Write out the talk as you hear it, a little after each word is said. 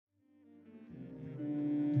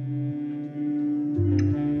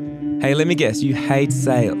Hey, let me guess, you hate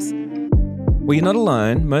sales. Well, you're not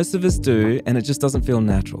alone. Most of us do, and it just doesn't feel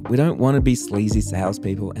natural. We don't want to be sleazy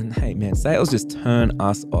salespeople. And hey, man, sales just turn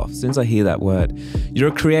us off as soon as I hear that word. You're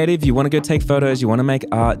a creative, you want to go take photos, you want to make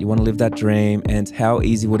art, you want to live that dream. And how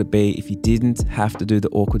easy would it be if you didn't have to do the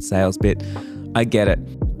awkward sales bit? I get it.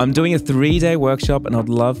 I'm doing a 3-day workshop and I'd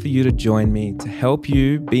love for you to join me to help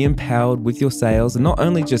you be empowered with your sales and not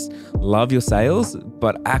only just love your sales,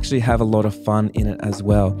 but actually have a lot of fun in it as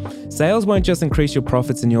well. Sales won't just increase your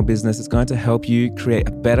profits in your business, it's going to help you create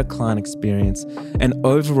a better client experience and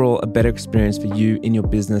overall a better experience for you in your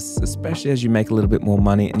business, especially as you make a little bit more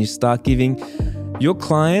money and you start giving your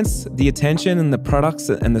clients the attention and the products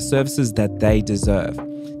and the services that they deserve.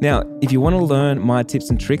 Now, if you want to learn my tips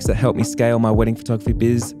and tricks that help me scale my wedding photography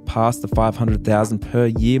biz past the $500,000 per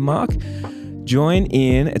year mark, join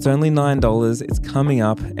in. It's only $9. It's coming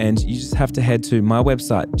up and you just have to head to my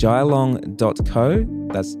website, jailong.co.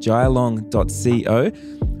 That's jailong.co.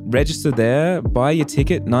 Register there, buy your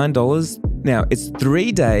ticket, $9. Now, it's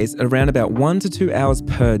 3 days, around about 1 to 2 hours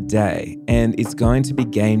per day, and it's going to be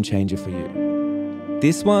game changer for you.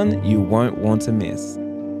 This one you won't want to miss.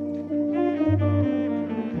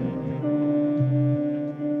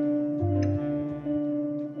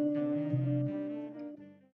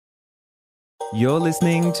 You're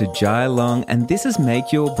listening to Jai Long, and this is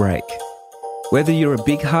Make Your Break. Whether you're a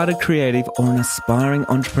big-hearted creative or an aspiring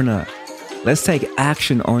entrepreneur, let's take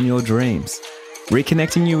action on your dreams,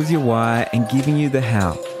 reconnecting you with your why and giving you the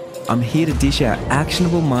how. I'm here to dish out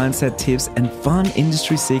actionable mindset tips and fun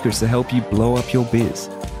industry secrets to help you blow up your biz.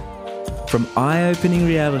 From eye-opening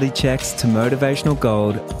reality checks to motivational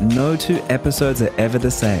gold, no 2 episodes are ever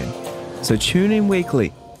the same. So tune in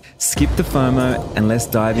weekly. Skip the FOMO and let's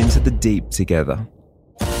dive into the deep together.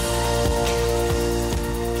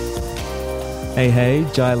 Hey,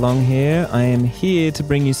 Jai Long here. I am here to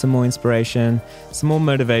bring you some more inspiration, some more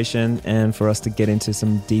motivation, and for us to get into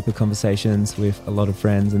some deeper conversations with a lot of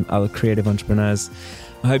friends and other creative entrepreneurs.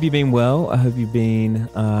 I hope you've been well. I hope you've been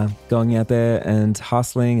going out there and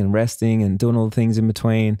hustling and resting and doing all the things in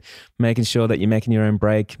between, making sure that you're making your own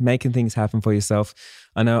break, making things happen for yourself.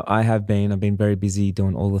 I know I have been. I've been very busy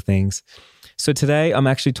doing all the things. So today I'm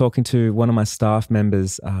actually talking to one of my staff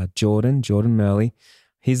members, Jordan Murley.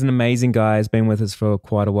 He's an amazing guy. He's been with us for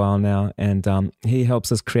quite a while now, and he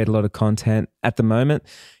helps us create a lot of content. At the moment,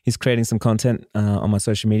 he's creating some content on my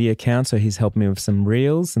social media account, so he's helping me with some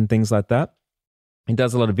reels and things like that. He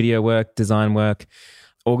does a lot of video work, design work,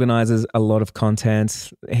 organizes a lot of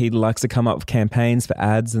content. He likes to come up with campaigns for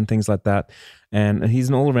ads and things like that. And he's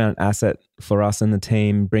an all-around asset for us and the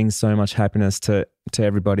team, brings so much happiness to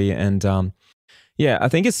everybody. And I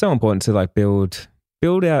think it's so important to like build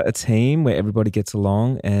out a team where everybody gets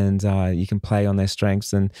along and you can play on their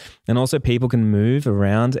strengths and also people can move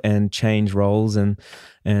around and change roles and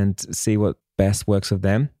see what best works for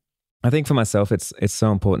them. I think for myself, it's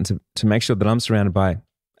so important to make sure that I'm surrounded by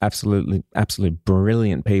absolutely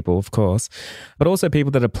brilliant people, of course, but also people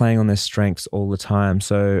that are playing on their strengths all the time.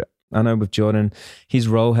 So I know with Jordan, his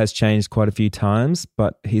role has changed quite a few times,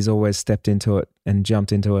 but he's always stepped into it and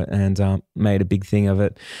jumped into it and made a big thing of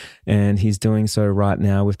it. And he's doing so right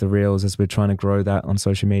now with the Reels as we're trying to grow that on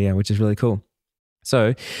social media, which is really cool.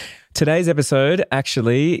 So today's episode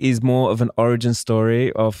actually is more of an origin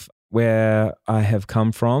story of where I have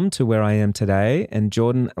come from to where I am today. And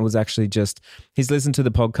Jordan was actually he's listened to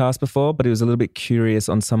the podcast before, but he was a little bit curious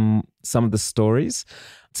on some of the stories,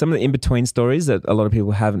 some of the in-between stories that a lot of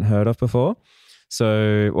people haven't heard of before.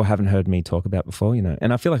 Or haven't heard me talk about before,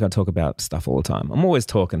 and I feel like I talk about stuff all the time. I'm always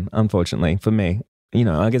talking, unfortunately, for me.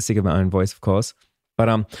 I get sick of my own voice, of course. But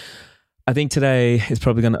I think today is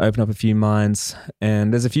probably going to open up a few minds.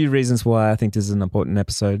 And there's a few reasons why I think this is an important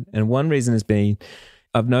episode. And one reason has been,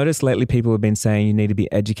 I've noticed lately people have been saying you need to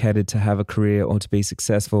be educated to have a career or to be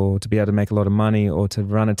successful, or to be able to make a lot of money, or to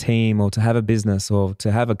run a team, or to have a business, or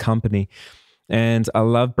to have a company. And I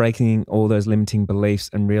love breaking all those limiting beliefs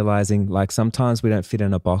and realizing like sometimes we don't fit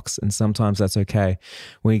in a box and sometimes that's okay.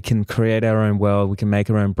 We can create our own world, we can make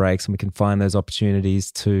our own breaks, and we can find those opportunities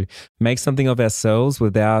to make something of ourselves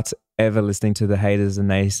without ever listening to the haters and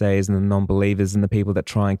naysayers and the non-believers and the people that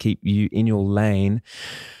try and keep you in your lane.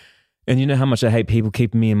 And you know how much I hate people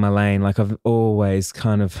keeping me in my lane. Like I've always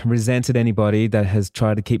kind of resented anybody that has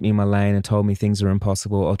tried to keep me in my lane and told me things are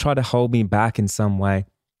impossible or try to hold me back in some way.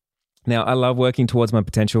 Now, I love working towards my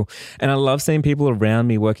potential and I love seeing people around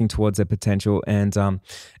me working towards their potential. And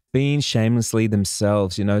being shamelessly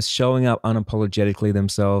themselves, showing up unapologetically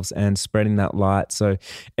themselves and spreading that light so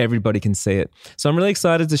everybody can see it. So I'm really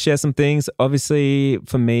excited to share some things. Obviously,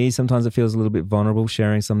 for me, sometimes it feels a little bit vulnerable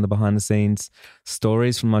sharing some of the behind the scenes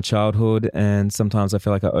stories from my childhood, and sometimes I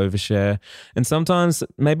feel like I overshare. And sometimes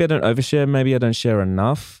maybe I don't overshare, maybe I don't share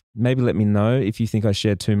enough. Maybe let me know if you think I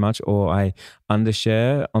share too much or I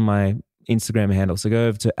undershare on my Instagram handle. So go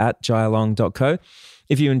over to @jailong.co.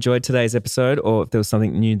 If you enjoyed today's episode, or if there was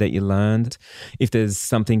something new that you learned, if there's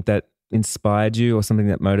something that inspired you or something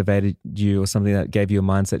that motivated you or something that gave you a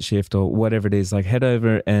mindset shift or whatever it is, like head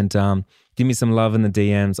over and give me some love in the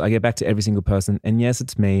DMs. I get back to every single person. And yes,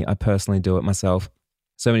 it's me. I personally do it myself.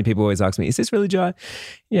 So many people always ask me, is this really Jai?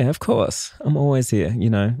 Yeah, of course. I'm always here.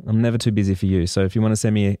 I'm never too busy for you. So if you want to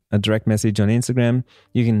send me a direct message on Instagram,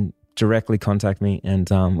 you can directly contact me and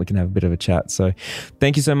we can have a bit of a chat. So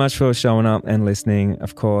thank you so much for showing up and listening.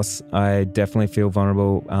 Of course, I definitely feel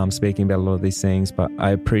vulnerable speaking about a lot of these things, but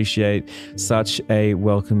I appreciate such a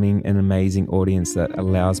welcoming and amazing audience that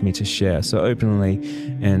allows me to share so openly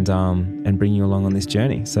and bring you along on this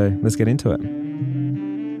journey. So let's get into it.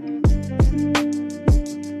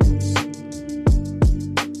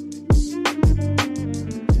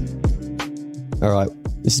 All right,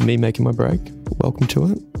 this is me making my break. Welcome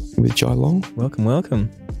to it with Jai Long. Welcome.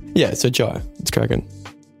 Yeah, so Jai, it's cracking.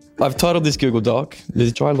 I've titled this Google Doc,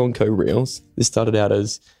 there's Jai Long Co Reels. This started out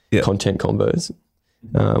as content combos.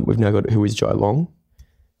 We've now got Who is Jai Long?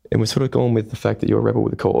 And we're sort of gone with the fact that you're a rebel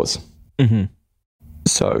with a cause. Mm-hmm.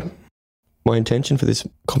 So my intention for this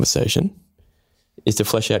conversation is to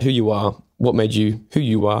flesh out who you are, what made you who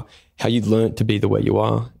you are, how you learnt to be the way you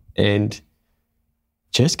are, and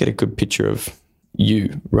just get a good picture of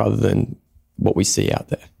you rather than what we see out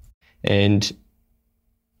there. And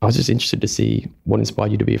I was just interested to see what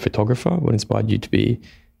inspired you to be a photographer, what inspired you to be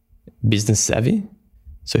business savvy.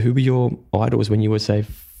 So who were your idols when you were, say,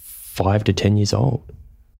 5 to 10 years old?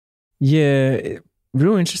 Yeah,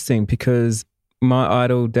 real interesting, because my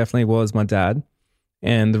idol definitely was my dad.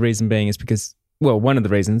 And the reason being is because, one of the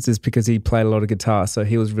reasons is because he played a lot of guitar. So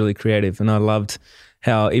he was really creative. And I loved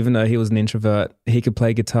how, even though he was an introvert, he could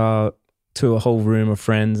play guitar to a whole room of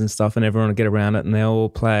friends and stuff, and everyone would get around it and they all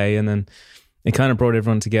play, and then it kind of brought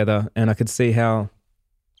everyone together. And I could see how,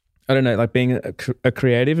 I don't know, like being a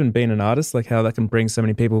creative and being an artist, like how that can bring so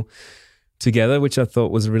many people together, which I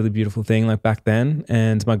thought was a really beautiful thing like back then.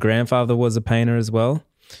 And my grandfather was a painter as well.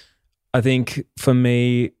 I think for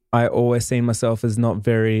me, I always seen myself as not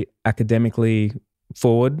very academically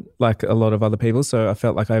forward like a lot of other people. So I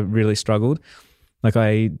felt like I really struggled. Like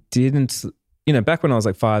I didn't, back when I was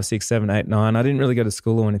like 5, 6, 7, 8, 9, I didn't really go to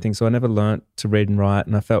school or anything. So I never learnt to read and write,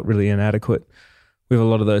 and I felt really inadequate with a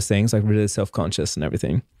lot of those things, like really self-conscious and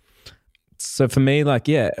everything. So for me,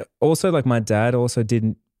 also like my dad also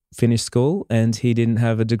didn't finish school and he didn't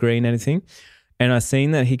have a degree in anything. And I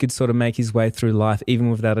seen that he could sort of make his way through life even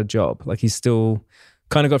without a job. Like he still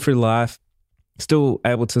kind of got through life, still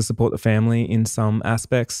able to support the family in some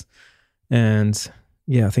aspects. And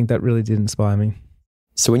yeah, I think that really did inspire me.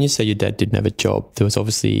 So when you say your dad didn't have a job, there was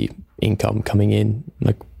obviously income coming in.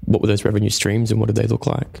 Like, what were those revenue streams and what did they look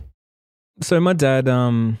like? So my dad,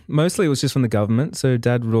 mostly it was just from the government. So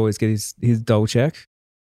dad would always get his dole check.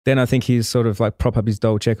 Then I think he sort of like prop up his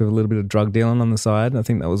dole check with a little bit of drug dealing on the side. I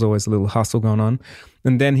think that was always a little hustle going on.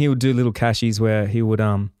 And then he would do little cashies where he would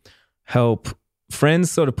help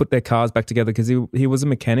friends sort of put their cars back together, because he was a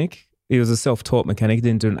mechanic. He was a self-taught mechanic. He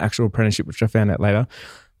didn't do an actual apprenticeship, which I found out later.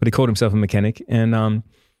 But he called himself a mechanic, and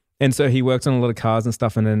so he worked on a lot of cars and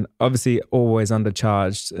stuff, and then obviously always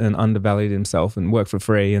undercharged and undervalued himself and worked for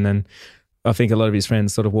free. And then I think a lot of his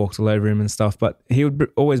friends sort of walked all over him and stuff, but he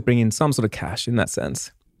would always bring in some sort of cash in that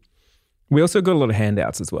sense. We also got a lot of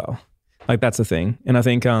handouts as well. Like that's a thing. And I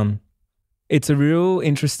think it's a real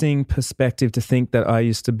interesting perspective to think that I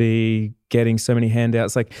used to be getting so many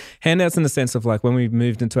handouts, like handouts in the sense of like when we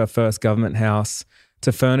moved into our first government house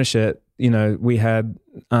to furnish it, we had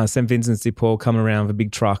St. Vincent's de Paul come around with a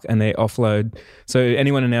big truck and they offload. So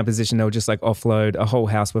anyone in our position, they would just like offload a whole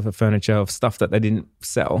house worth of furniture of stuff that they didn't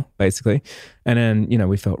sell, basically. And then,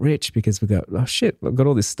 we felt rich because we got, oh shit, we've got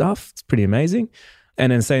all this stuff. It's pretty amazing.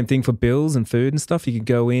 And then same thing for bills and food and stuff. You could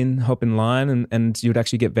go in, hop in line, and you'd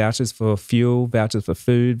actually get vouchers for fuel, vouchers for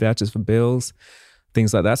food, vouchers for bills,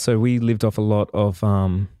 things like that. So we lived off a lot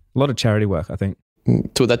of charity work, I think.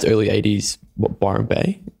 So that's early 80s, what, Byron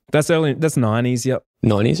Bay? That's 90s, yep.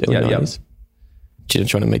 90s, early 90s? Yep. Just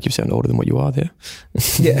trying to make you sound older than what you are there.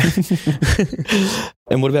 Yeah.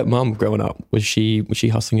 And what about mum growing up? Was she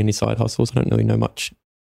hustling any side hustles? I don't really know much.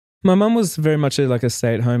 My mum was very much like a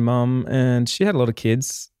stay-at-home mum, and she had a lot of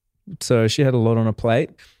kids. So she had a lot on her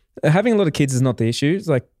plate. having a lot of kids is not the issue. It's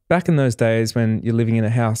like back in those days when you're living in a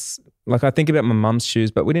house, like I think about my mum's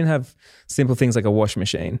shoes, but we didn't have simple things like a wash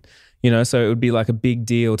machine, so it would be like a big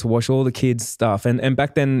deal to wash all the kids' stuff. And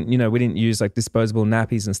back then, we didn't use like disposable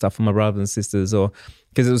nappies and stuff for my brothers and sisters or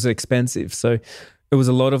because it was expensive. So it was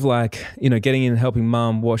a lot of like, getting in and helping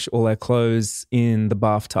mum wash all our clothes in the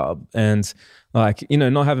bathtub and like,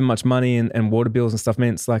 not having much money and water bills and stuff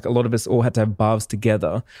meant it's like a lot of us all had to have baths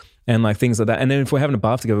together and like things like that. And then if we're having a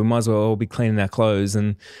bath together, we might as well all be cleaning our clothes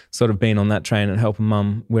and sort of being on that train and helping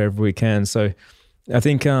mum wherever we can. So I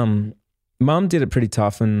think mum did it pretty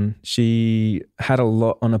tough and she had a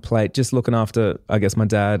lot on her plate just looking after, I guess, my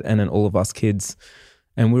dad and then all of us kids.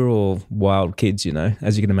 And we were all wild kids,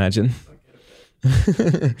 as you can imagine.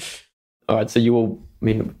 All right, so it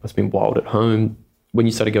must have been wild at home. When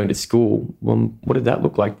you started going to school, what did that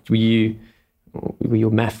look like? Were you a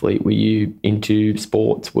mathlete? Were you into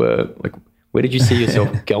sports? Where did you see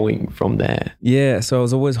yourself going from there? Yeah, so I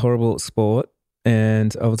was always horrible at sport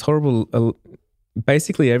and I was horrible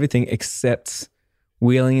basically everything except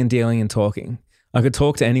wheeling and dealing and talking. I could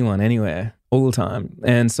talk to anyone, anywhere, all the time.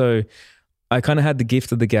 And so I kind of had the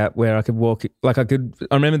gift of the gap where I could walk, I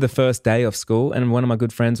remember the first day of school and one of my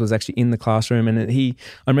good friends was actually in the classroom and I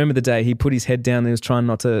remember the day he put his head down and he was trying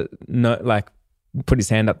not to put his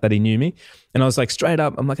hand up that he knew me. And I was like straight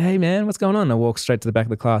up, I'm like, hey man, what's going on? I walked straight to the back of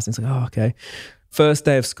the class and he's like, oh, okay. First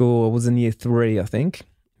day of school, I was in year 3, I think.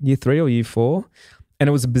 Year 3 or year 4. And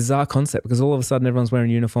it was a bizarre concept because all of a sudden everyone's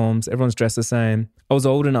wearing uniforms, everyone's dressed the same. I was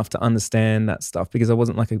old enough to understand that stuff because I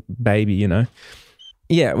wasn't like a baby,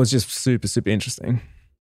 Yeah, it was just super, super interesting.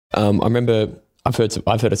 I remember I've heard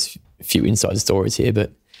a few inside stories here,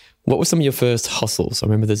 but what were some of your first hustles? I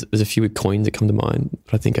remember there's a few with coins that come to mind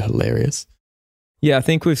that I think are hilarious. Yeah, I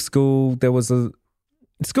think with school,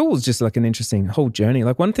 school was just like an interesting whole journey.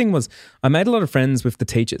 Like one thing was I made a lot of friends with the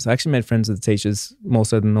teachers. I actually made friends with the teachers more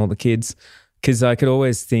so than all the kids because I could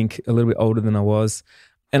always think a little bit older than I was.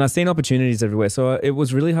 And I've seen opportunities everywhere. So it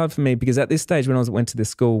was really hard for me because at this stage when I went to this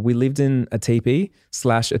school, we lived in a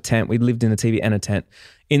teepee/a tent. We lived in a teepee and a tent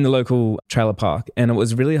in the local trailer park. And it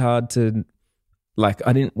was really hard to,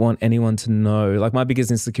 I didn't want anyone to know. Like my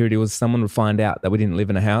biggest insecurity was someone would find out that we didn't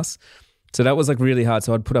live in a house. So that was really hard.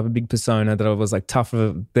 So I'd put up a big persona that I was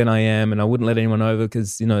tougher than I am and I wouldn't let anyone over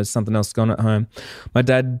because, something else going on at home. My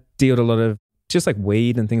dad dealed a lot of just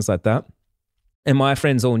weed and things like that. And my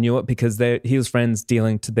friends all knew it because he was friends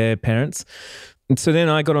dealing to their parents. And so then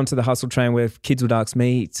I got onto the hustle train where kids would ask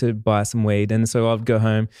me to buy some weed. And so I'd go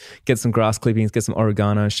home, get some grass clippings, get some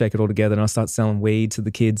oregano, shake it all together. And I'd start selling weed to the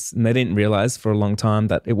kids. And they didn't realize for a long time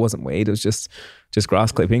that it wasn't weed. It was just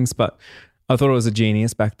grass clippings. But I thought I was a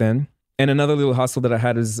genius back then. And another little hustle that I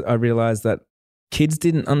had is I realized that kids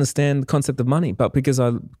didn't understand the concept of money. But because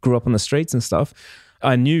I grew up on the streets and stuff,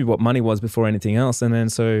 I knew what money was before anything else. And then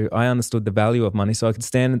so I understood the value of money. So I could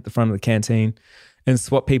stand at the front of the canteen and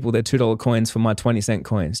swap people their $2 coins for my 20-cent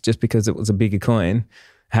coins just because it was a bigger coin,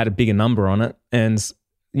 had a bigger number on it. And,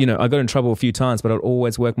 I got in trouble a few times, but I'd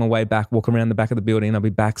always work my way back, walk around the back of the building and I'd be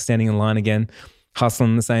back standing in line again,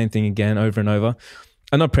 hustling the same thing again over and over.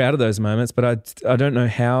 I'm not proud of those moments, but I don't know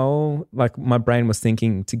how my brain was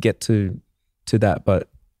thinking to get to that, but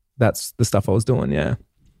that's the stuff I was doing, yeah.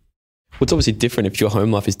 Well, it's obviously different if your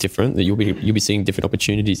home life is different, that you'll be seeing different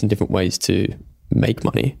opportunities and different ways to make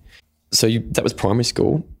money. So that was primary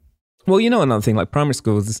school. Well, another thing, primary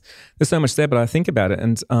school, there's so much there, but I think about it.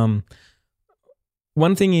 And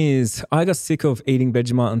one thing is I got sick of eating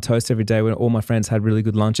Vegemite on toast every day when all my friends had really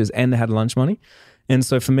good lunches and they had lunch money. And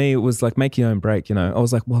so for me, it was make your own break, I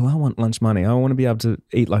was like, well, I want lunch money. I want to be able to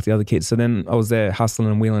eat like the other kids. So then I was there hustling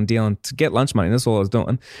and wheeling and dealing to get lunch money. That's all I was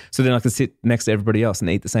doing. So then I could sit next to everybody else and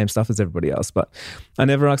eat the same stuff as everybody else. But I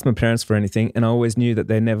never asked my parents for anything. And I always knew that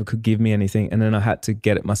they never could give me anything. And then I had to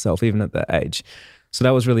get it myself, even at that age. So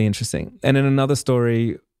that was really interesting. And then another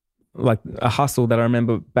story, a hustle that I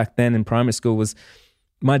remember back then in primary school was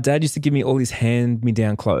my dad used to give me all these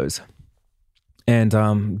hand-me-down clothes. And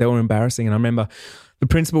they were embarrassing. And I remember the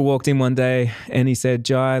principal walked in one day and he said,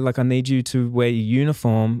 Jai, I need you to wear your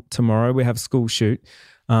uniform tomorrow. We have a school shoot.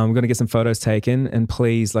 We're going to get some photos taken and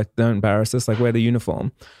please, don't embarrass us, wear the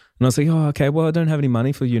uniform. And I was like, oh, okay, well, I don't have any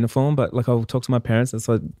money for uniform, but I'll talk to my parents. It's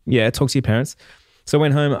yeah, talk to your parents. So I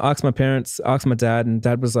went home, asked my parents, asked my dad, and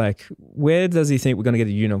dad was like, where does he think we're going to get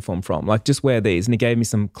a uniform from? Just wear these. And he gave me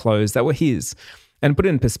some clothes that were his and put it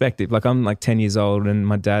in perspective. I'm 10 years old and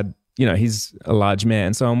my dad, he's a large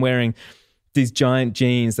man. So I'm wearing these giant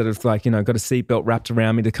jeans that have got a seatbelt wrapped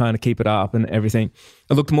around me to kind of keep it up and everything.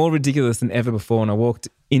 I looked more ridiculous than ever before. And I walked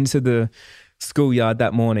into the schoolyard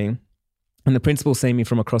that morning And the principal seen me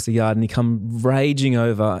from across the yard and he come raging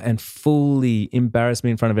over and fully embarrassed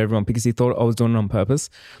me in front of everyone because he thought I was doing it on purpose.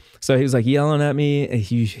 So he was like yelling at me,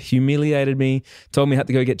 he humiliated me, told me I had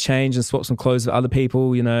to go get changed and swap some clothes with other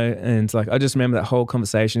people, you know, and like I just remember that whole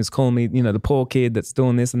conversation. He's calling me, you know, the poor kid that's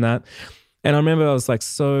doing this and that. And I remember I was like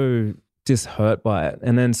so just hurt by it.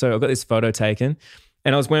 And then so I got this photo taken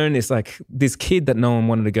and I was wearing this kid that no one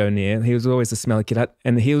wanted to go near. He was always a smelly kid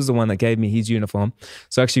and he was the one that gave me his uniform.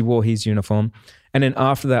 So I actually wore his uniform. And then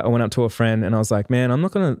after that, I went up to a friend and I was like, man, I'm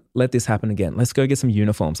not going to let this happen again. Let's go get some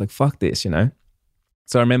uniforms. Like, fuck this, you know?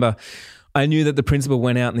 So I remember I knew that the principal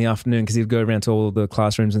went out in the afternoon because he'd go around to all the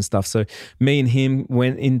classrooms and stuff. So me and him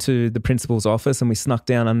went into the principal's office and we snuck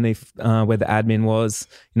down underneath where the admin was,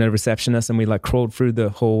 you know, receptionist, and we like crawled through the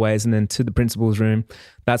hallways and then to the principal's room.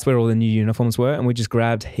 That's where all the new uniforms were, and we just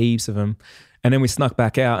grabbed heaps of them. And then we snuck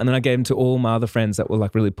back out, and then I gave them to all my other friends that were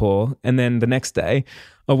like really poor. And then the next day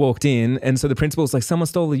I walked in, and so the principal's like, someone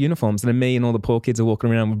stole the uniforms. And then me and all the poor kids are walking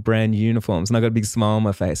around with brand new uniforms. And I got a big smile on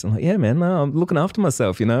my face. I'm like, yeah, man, no, I'm looking after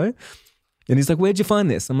myself, you know? And he's like, where'd you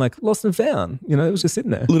find this? I'm like, lost and found. You know, it was just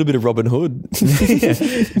sitting there. A little bit of Robin Hood. Yeah.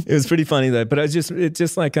 It was pretty funny though. But it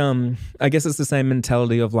just like, I guess it's the same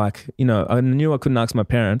mentality of like, you know, I knew I couldn't ask my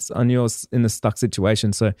parents. I knew I was in a stuck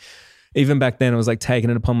situation. So even back then I was like taking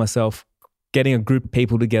it upon myself, getting a group of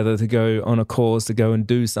people together to go on a cause, to go and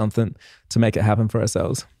do something to make it happen for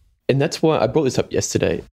ourselves. And that's why I brought this up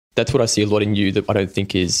yesterday. That's what I see a lot in you that I don't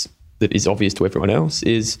think is obvious to everyone else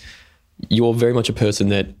is you're very much a person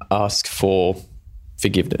that asks for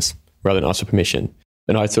forgiveness rather than ask for permission.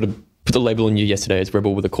 And I sort of put the label on you yesterday as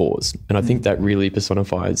rebel with a cause. And I think that really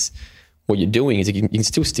personifies what you're doing is you can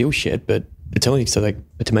still steal shit, but it's only to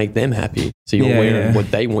make them happy. So you're wearing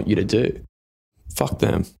what they want you to do. Fuck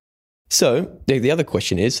them. So the other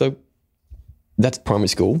question is, so that's primary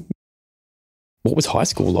school. What was high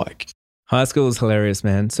school like? High school was hilarious,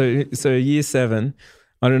 man. So year 7,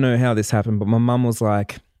 I don't know how this happened, but my mum was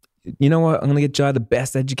like, you know what? I'm going to get Jai the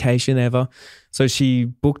best education ever. So she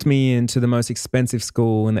booked me into the most expensive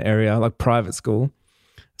school in the area, like private school.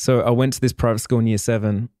 So I went to this private school in year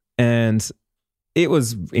 7 and it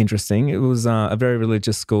was interesting. It was a very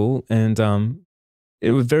religious school and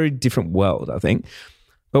it was a very different world, I think.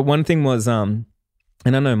 But one thing was, and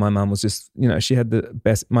I know my mum was just, you know, she had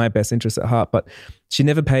my best interest at heart, but she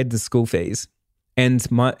never paid the school fees. And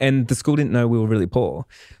the school didn't know we were really poor.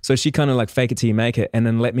 So she kind of like fake it till you make it and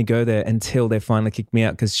then let me go there until they finally kicked me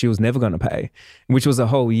out because she was never going to pay, which was a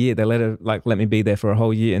whole year. They let me be there for a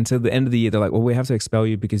whole year until the end of the year. They're like, well, we have to expel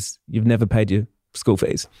you because you've never paid your school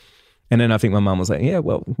fees. And then I think my mum was like, yeah,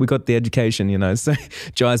 well, we got the education, you know, so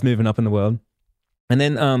Jai's moving up in the world. And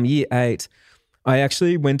then year 8, I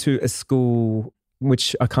actually went to a school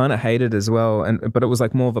which I kind of hated as well, but it was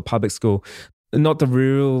like more of a public school. Not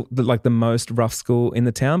the most rough school in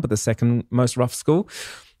the town, but the second most rough school.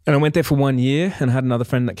 And I went there for 1 year and I had another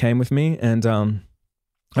friend that came with me and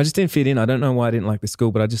I just didn't fit in. I don't know why I didn't like the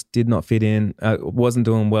school, but I just did not fit in. I wasn't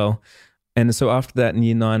doing well. And so after that in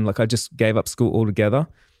year 9, like I just gave up school altogether.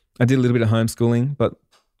 I did a little bit of homeschooling, but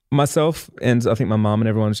myself and I think my mom and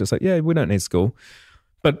everyone was just like, yeah, we don't need school.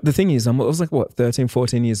 But the thing is, I was like, 13,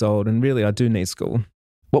 14 years old and really I do need school.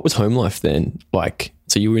 What was home life then like?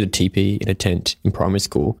 So you were in a teepee, in a tent in primary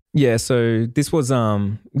school? Yeah, so this was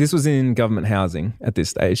in government housing at this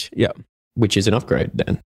stage, yeah. Which is an upgrade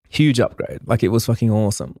then? Huge upgrade. Like it was fucking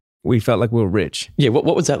awesome. We felt like we were rich. Yeah,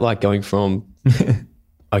 what was that like going from,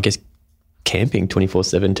 I guess, camping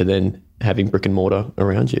 24/7 to then having brick and mortar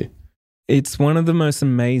around you? It's one of the most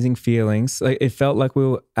amazing feelings. Like, it felt like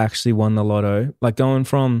we actually won the lotto. Like going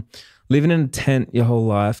from living in a tent your whole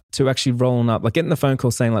life to actually rolling up, like getting the phone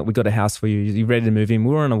call saying like, we got a house for you. You ready to move in?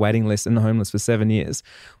 We were on a waiting list in the homeless for 7 years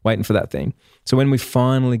waiting for that thing. So when we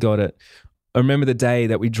finally got it, I remember the day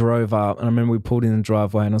that we drove up and I remember we pulled in the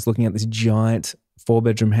driveway and I was looking at this giant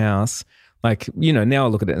 4-bedroom house. Like, you know, now I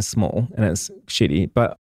look at it as small and it's shitty.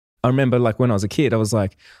 But I remember like when I was a kid, I was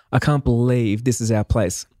like, I can't believe this is our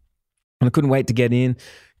place. And I couldn't wait to get in.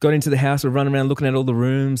 Got into the house, we're running around looking at all the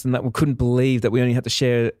rooms and that we couldn't believe that we only had to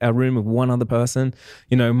share our room with one other person,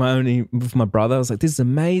 you know, with my brother. I was like, this is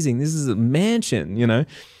amazing. This is a mansion, you know.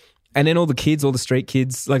 And then all the kids, all the street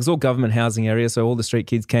kids, like it's all government housing area. So all the street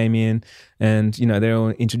kids came in and, you know, they all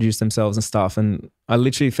introduced themselves and stuff. And I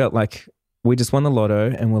literally felt like we just won the lotto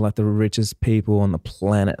and we're like the richest people on the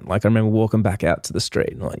planet. Like I remember walking back out to the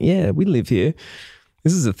street and I'm like, yeah, we live here.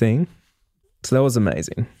 This is a thing. So that was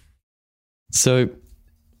amazing. So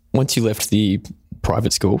once you left the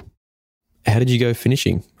private school, how did you go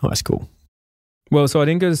finishing high school? Well, so I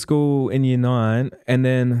didn't go to school in year 9 and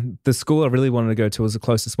then the school I really wanted to go to was the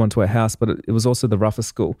closest one to our house, but it was also the roughest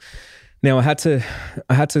school. Now I had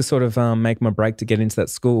to sort of make my break to get into that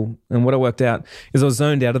school. And what I worked out is I was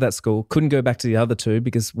zoned out of that school, couldn't go back to the other two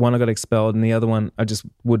because one I got expelled and the other one I just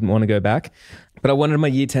wouldn't want to go back. But I wanted my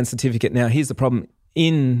year 10 certificate. Now here's the problem.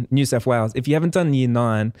 In New South Wales, if you haven't done year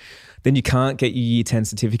 9, then you can't get your year 10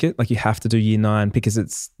 certificate. Like you have to do year 9 because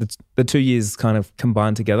it's the 2 years kind of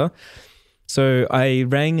combined together. So I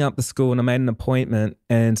rang up the school and I made an appointment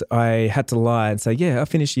and I had to lie and say, yeah, I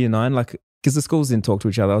finished year 9, like, because the schools didn't talk to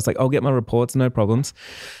each other. I was like, I'll get my reports, no problems.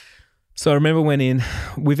 So I remember went in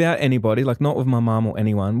without anybody, like not with my mum or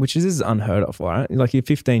anyone, which is unheard of, right? Like you're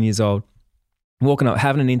 15 years old, walking up,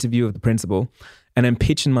 having an interview with the principal and then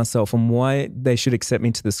pitching myself on why they should accept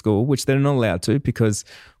me to the school, which they're not allowed to because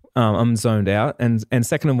I'm zoned out. And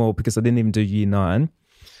second of all, because I didn't even do year 9.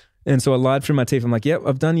 And so I lied through my teeth. I'm like, yep,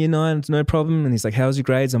 I've done year 9. It's no problem. And he's like, how's your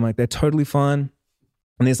grades? I'm like, they're totally fine.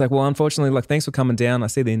 And he's like, well, unfortunately, like, thanks for coming down. I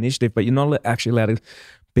see the initiative, but you're not actually allowed to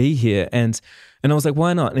be here. And I was like,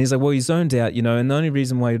 why not? And he's like, well, you're zoned out, you know, and the only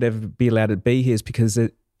reason why you'd ever be allowed to be here is because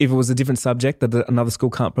if it was a different subject that another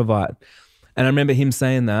school can't provide. And I remember him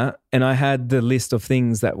saying that, and I had the list of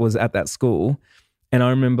things that was at that school. And I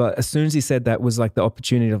remember as soon as he said that was like the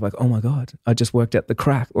opportunity of like, oh my God, I just worked out the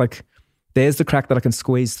crack. Like there's the crack that I can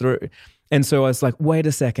squeeze through. And so I was like, wait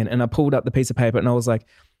a second. And I pulled up the piece of paper and I was like,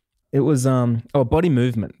 it was body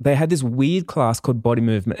movement. They had this weird class called body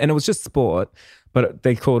movement and it was just sport, but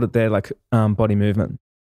they called it their like body movement,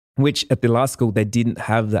 which at the last school, they didn't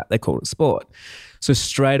have that. They called it sport. So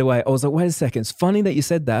straight away, I was like, wait a second. It's funny that you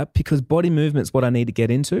said that because body movement is what I need to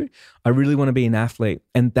get into. I really want to be an athlete.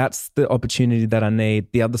 And that's the opportunity that I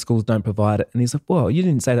need. The other schools don't provide it. And he's like, well, you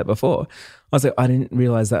didn't say that before. I was like, I didn't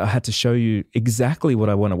realize that I had to show you exactly what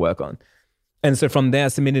I want to work on. And so from there, I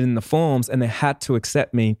submitted in the forms and they had to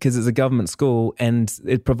accept me because it's a government school and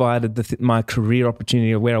it provided my career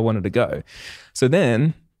opportunity of where I wanted to go. So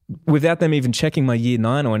then, without them even checking my year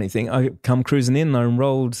 9 or anything, I come cruising in and I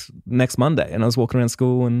enrolled next Monday and I was walking around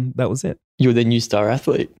school and that was it. You were the new star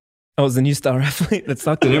athlete. I was the new star athlete that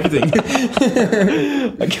sucked at everything.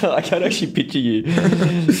 I can't actually picture you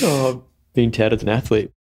being touted as an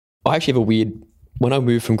athlete. I actually have when I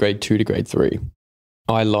moved from grade 2 to grade 3,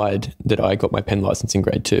 I lied that I got my pen license in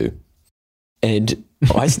grade 2. And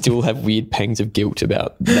I still have weird pangs of guilt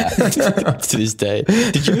about that to this day.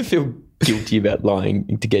 Did you ever feel guilty about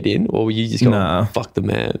lying to get in, or were you just going, fuck the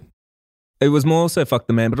man? It was more so fuck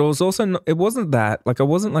the man, but it was also, it wasn't that. Like I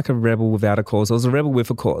wasn't like a rebel without a cause. I was a rebel with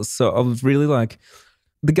a cause. So I was really like,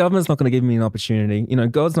 the government's not going to give me an opportunity. You know,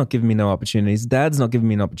 God's not giving me no opportunities. Dad's not giving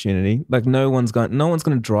me an opportunity. Like no one's going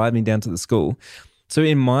to drive me down to the school. So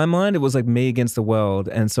in my mind, it was like me against the world.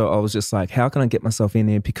 And so I was just like, how can I get myself in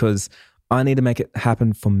here? Because I need to make it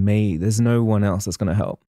happen for me. There's no one else that's going to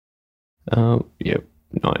help. Yeah,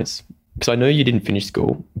 nice. Because I know you didn't finish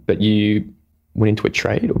school, but you went into a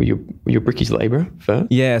trade, or were you a brickies labourer first?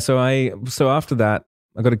 Yeah, so after that,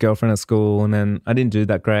 I got a girlfriend at school and then I didn't do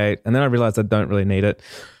that great. And then I realised I don't really need it.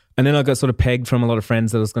 And then I got sort of pegged from a lot of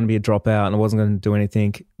friends that I was going to be a dropout and I wasn't going to do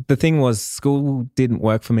anything. The thing was, school didn't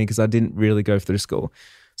work for me because I didn't really go through school.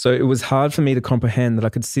 So it was hard for me to comprehend that I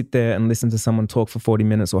could sit there and listen to someone talk for 40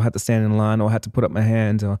 minutes or had to stand in line or had to put up my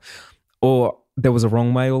hand or there was a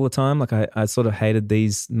wrong way all the time. Like I sort of hated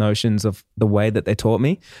these notions of the way that they taught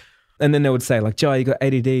me. And then they would say like, Joe, you got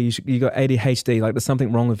ADD, you got ADHD, like there's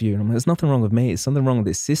something wrong with you. And I'm like, there's nothing wrong with me. There's something wrong with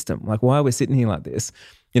this system. Like why are we sitting here like this?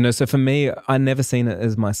 You know, so for me, I never seen it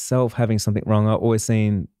as myself having something wrong. I always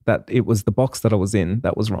seen that it was the box that I was in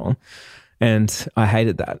that was wrong. And I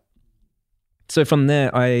hated that. So from there,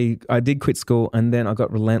 I did quit school and then I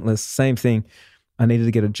got relentless. Same thing. I needed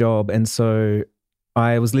to get a job. And so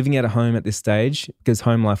I was living out of home at this stage because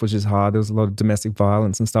home life was just hard. There was a lot of domestic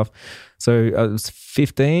violence and stuff. So I was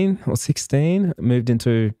 15 or 16, moved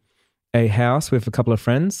into a house with a couple of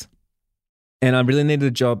friends. And I really needed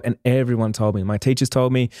a job and everyone told me. My teachers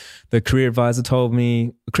told me, the career advisor told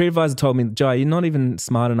me, Jai, you're not even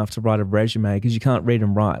smart enough to write a resume because you can't read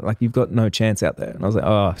and write. Like you've got no chance out there. And I was like,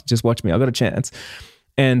 oh, just watch me. I got a chance.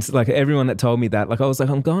 And like everyone that told me that, like I was like,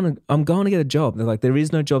 I'm going to get a job. They're like, there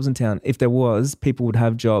is no jobs in town. If there was, people would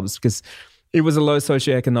have jobs because it was a low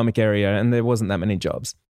socioeconomic area and there wasn't that many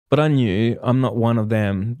jobs. But I knew I'm not one of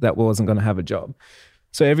them that wasn't going to have a job.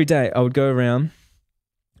 So every day I would go around,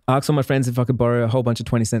 ask all my friends if I could borrow a whole bunch of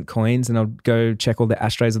 20-cent coins and I'd go check all the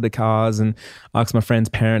ashtrays of the cars and ask my friends'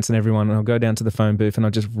 parents and everyone and I'll go down to the phone booth and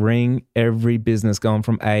I'll just ring every business going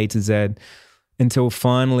from A to Z until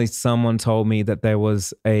finally someone told me that there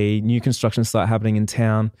was a new construction site happening in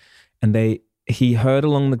town and he heard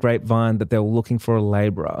along the grapevine that they were looking for a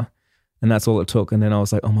labourer and that's all it took. And then I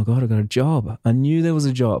was like, oh my God, I got a job. I knew there was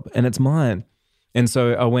a job and it's mine. And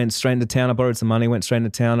so I went straight into town. I borrowed some money, went straight into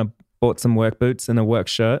town. I bought some work boots and a work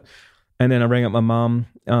shirt. And then I rang up my mum,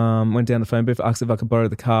 went down the phone booth, asked if I could borrow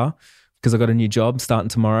the car because I got a new job starting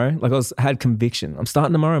tomorrow. Like had conviction. I'm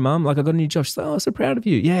starting tomorrow, Mum. Like I got a new job. She's like, oh, I'm so proud of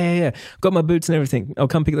you. Yeah. Got my boots and everything. I'll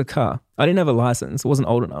come pick the car. I didn't have a license. I wasn't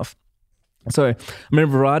old enough. So I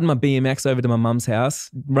remember riding my BMX over to my mum's house,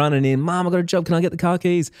 running in, Mum, I got a job. Can I get the car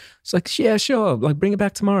keys? She's like, yeah, sure. Like bring it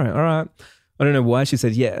back tomorrow. All right. I don't know why she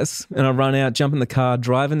said yes. And I run out, jump in the car,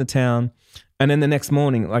 drive into town. And then the next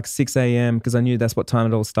morning, like 6 a.m., because I knew that's what time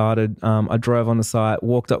it all started, I drove on the site,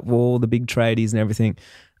 walked up all the big tradies and everything.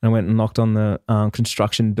 And I went and knocked on the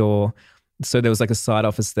construction door. So there was like a site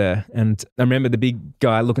office there. And I remember the big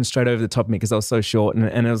guy looking straight over the top of me because I was so short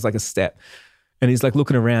and it was like a step. And he's like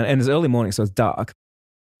looking around and it's early morning, so it's dark.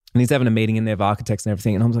 And he's having a meeting in there of architects and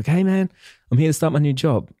everything. And I was like, hey man, I'm here to start my new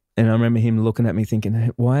job. And I remember him looking at me thinking, hey,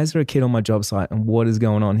 why is there a kid on my job site and what is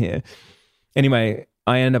going on here? Anyway,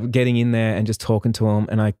 I ended up getting in there and just talking to him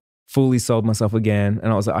and I fully sold myself again.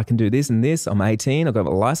 And I was like, I can do this and this. I'm 18. I've got a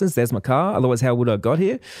license. There's my car. Otherwise, how would I got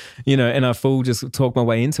here? And I full just talked my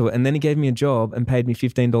way into it. And then he gave me a job and paid me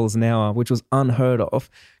 $15 an hour, which was unheard of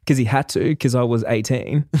because he had to because I was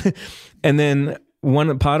 18. And then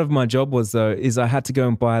one part of my job was is I had to go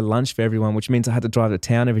and buy lunch for everyone, which means I had to drive to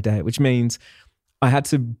town every day, which means I had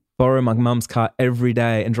to borrow my mum's car every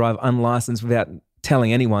day and drive unlicensed without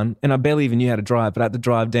telling anyone. And I barely even knew how to drive, but I had to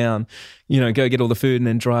drive down, go get all the food and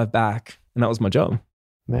then drive back. And that was my job.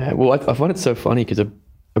 Man, well, I find it so funny because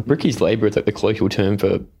a bricky's labourer is like the colloquial term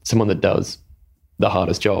for someone that does the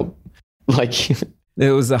hardest job. Like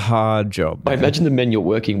it was a hard job. Man. I imagine the men you're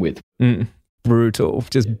working with. Brutal,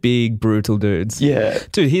 just big, brutal dudes. Yeah.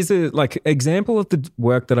 Dude, here's a example of the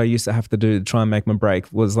work that I used to have to do to try and make my break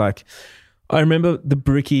was like, I remember the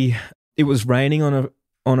bricky, it was raining on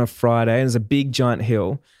a Friday and there's a big giant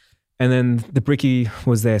hill. And then the bricky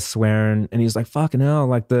was there swearing and he was like, fucking hell,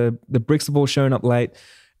 like the bricks have all shown up late.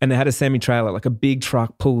 And they had a semi-trailer, like a big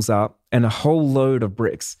truck pulls up and a whole load of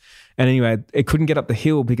bricks. And anyway, it couldn't get up the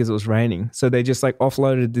hill because it was raining. So they just like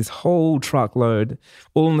offloaded this whole truckload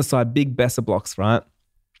all on the side, big Besser blocks, right?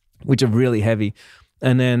 Which are really heavy.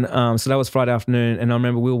 And then, so that was Friday afternoon. And I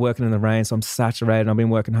remember we were working in the rain. So I'm saturated. I've been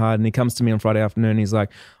working hard. And he comes to me on Friday afternoon. And he's like,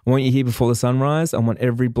 I want you here before the sunrise. I want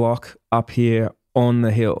every block up here on the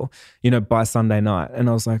hill, by Sunday night. And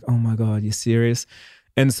I was like, oh my God, you're serious?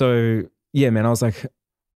 And so, yeah, man, I was like,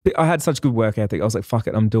 I had such good work ethic. I was like, fuck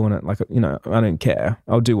it, I'm doing it. Like, I don't care.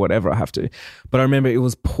 I'll do whatever I have to. But I remember it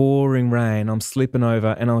was pouring rain. I'm slipping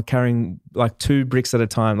over and I'm carrying like 2 bricks at a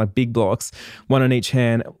time, like big blocks, one on each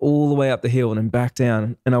hand, all the way up the hill and then back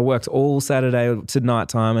down. And I worked all Saturday to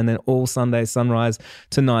nighttime and then all Sunday sunrise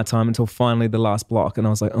to nighttime until finally the last block. And I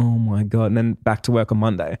was like, oh my God. And then back to work on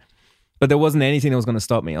Monday. But there wasn't anything that was going to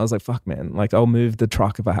stop me. I was like, fuck, man. Like, I'll move the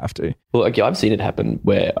truck if I have to. Well, okay, I've seen it happen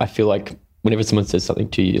where I feel like whenever someone says something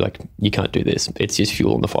to you, like, you can't do this, it's just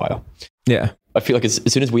fuel on the fire. Yeah. I feel like as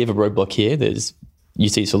soon as we have a roadblock here, you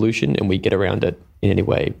see a solution and we get around it in any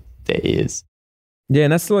way there is. Yeah,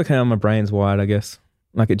 and that's like how my brain's wired, I guess.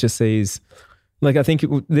 Like it just sees, like I think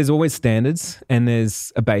there's always standards and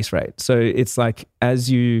there's a base rate. So it's like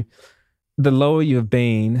the lower you have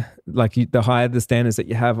been, like the higher the standards that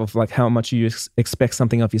you have of like how much you expect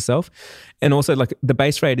something of yourself. And also like the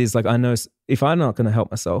base rate is like, I know if I'm not going to help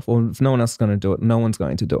myself or if no one else is going to do it, no one's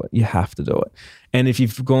going to do it. You have to do it. And if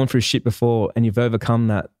you've gone through shit before and you've overcome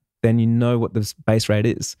that, then you know what the base rate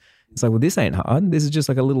is. It's like, well, this ain't hard. This is just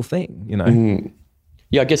like a little thing,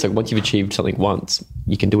 Yeah, I guess like once you've achieved something once,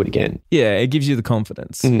 you can do it again. Yeah, it gives you the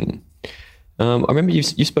confidence. I remember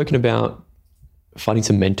you've spoken about finding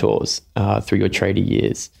some mentors through your tradie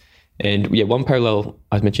years. And yeah, one parallel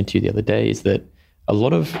I mentioned to you the other day is that a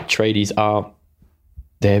lot of tradies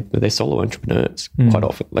they're solo entrepreneurs quite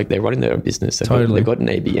often. Like they're running their own business. They've got an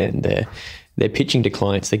ABN. They're pitching to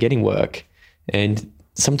clients. They're getting work. And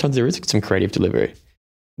sometimes there is some creative delivery.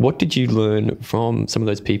 What did you learn from some of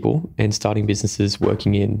those people and starting businesses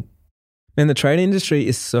working in? And the trade industry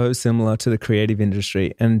is so similar to the creative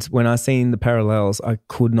industry. And when I seen the parallels, I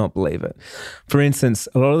could not believe it. For instance,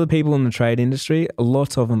 a lot of the people in the trade industry, a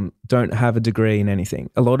lot of them don't have a degree in anything.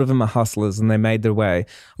 A lot of them are hustlers and they made their way.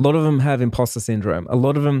 A lot of them have imposter syndrome. A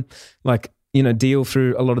lot of them deal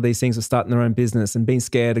through a lot of these things of starting their own business and being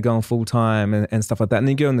scared of going full time and stuff like that. And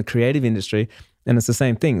then you go in the creative industry and it's the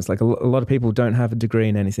same things. Like a lot of people don't have a degree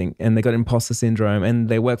in anything and they got imposter syndrome and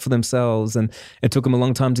they work for themselves and it took them a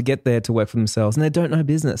long time to get there to work for themselves and they don't know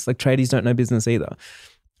business. Like tradies don't know business either.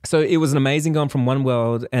 So it was an amazing going from one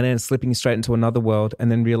world and then slipping straight into another world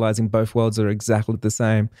and then realizing both worlds are exactly the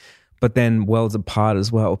same, but then worlds apart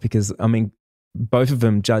as well. Because I mean, both of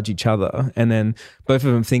them judge each other, and then both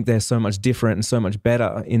of them think they're so much different and so much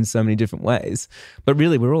better in so many different ways. But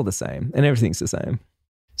really, we're all the same and everything's the same.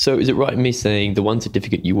 So is it right in me saying the one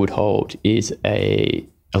certificate you would hold is a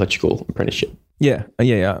electrical apprenticeship? Yeah.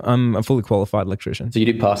 I'm a fully qualified electrician. So you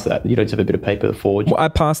did pass that. You don't just have a bit of paper to forge. Well, I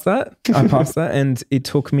passed that, and it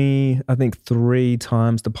took me, I think, 3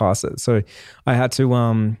 times to pass it. So I had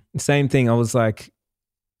to, same thing. I was like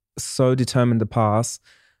so determined to pass.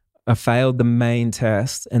 I failed the main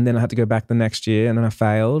test, and then I had to go back the next year, and then I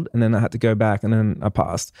failed, and then I had to go back, and then I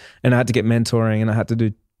passed. And I had to get mentoring, and I had to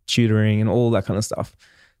do tutoring and all that kind of stuff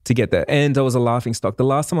to get there. And I was a laughing stock. The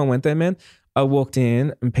last time I went there, man, I walked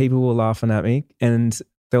in and people were laughing at me, and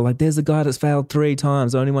they're like, there's a guy that's failed 3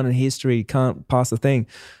 times, the only one in history, can't pass the thing.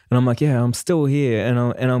 And I'm like, yeah, I'm still here,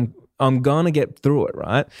 and I'm gonna get through it,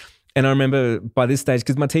 right? And I remember by this stage,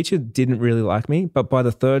 because my teacher didn't really like me, but by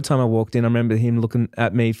the 3rd time I walked in, I remember him looking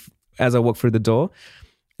at me as I walked through the door,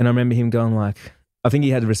 and I remember him going like, I think he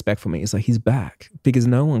had respect for me. He's like, he's back, because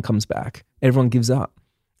no one comes back. Everyone gives up.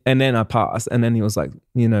 And then I passed, and then he was like,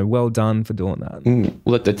 well done for doing that.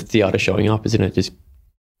 Well, that's the art of showing up, isn't it? Just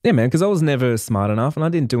yeah, man, because I was never smart enough, and I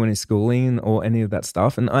didn't do any schooling or any of that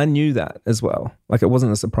stuff, and I knew that as well. Like, it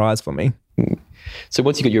wasn't a surprise for me. So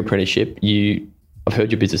once you got your apprenticeship, I've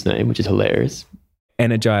heard your business name, which is hilarious.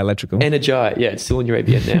 Energi Electrical. Energi, yeah, it's still on your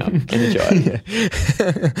ABN now. Energi,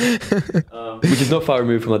 which is not far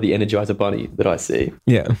removed from like the Energizer Bunny that I see.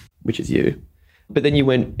 Yeah, which is you. But then you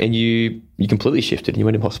went and you completely shifted and you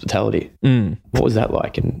went in hospitality. What was that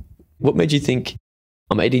like? And what made you think,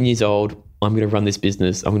 I'm 18 years old, I'm going to run this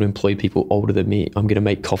business, I'm going to employ people older than me, I'm going to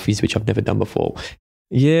make coffees, which I've never done before?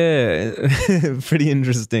 Yeah, pretty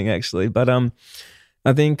interesting actually. But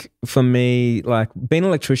I think for me, like being an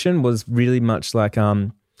electrician was really much like,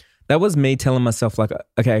 that was me telling myself like,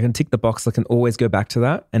 okay, I can tick the box, I can always go back to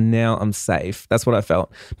that, and now I'm safe. That's what I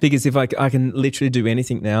felt. Because if I can literally do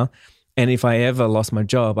anything now, and if I ever lost my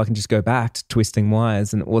job, I can just go back to twisting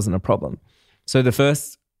wires and it wasn't a problem. So the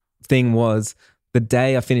first thing was the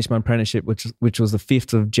day I finished my apprenticeship, which was the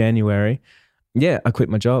 5th of January, yeah, I quit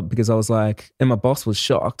my job because I was like, and my boss was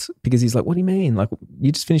shocked because he's like, what do you mean? Like, you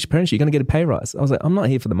just finished apprenticeship, you're going to get a pay rise. I was like, I'm not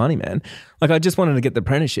here for the money, man. Like, I just wanted to get the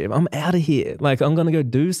apprenticeship. I'm out of here. Like, I'm going to go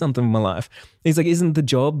do something with my life. He's like, isn't the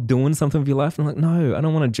job doing something with your life? And I'm like, no, I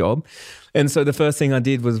don't want a job. And so the first thing I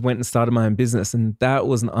did was went and started my own business. And that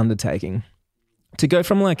was an undertaking. To go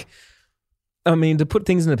from like, I mean, to put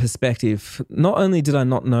things into perspective, not only did I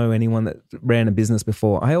not know anyone that ran a business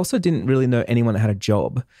before, I also didn't really know anyone that had a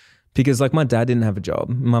job. Because like my dad didn't have a job,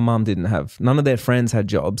 my mom didn't have, none of their friends had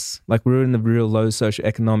jobs. Like we were in the real low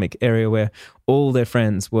socioeconomic area where all their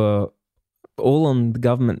friends were all on the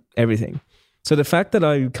government, everything. So the fact that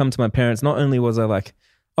I come to my parents, not only was I like,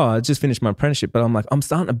 oh, I just finished my apprenticeship, but I'm like, I'm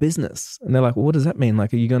starting a business. And they're like, well, what does that mean?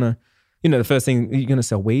 Like, are you going to, the first thing, are you going to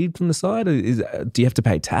sell weed from the side? Do you have to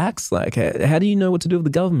pay tax? Like, how do you know what to do with the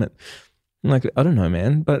government? I'm like, I don't know,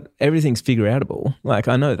 man, but everything's figure outable. Like,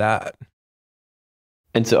 I know that.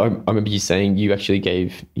 And so I remember you saying you actually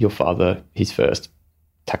gave your father his first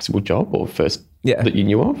taxable job or first that you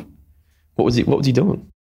knew of. What was he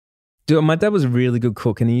doing? Dude, my dad was a really good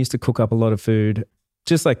cook and he used to cook up a lot of food.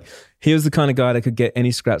 Just like he was the kind of guy that could get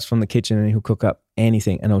any scraps from the kitchen and he'll cook up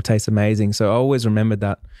anything and it'll taste amazing. So I always remembered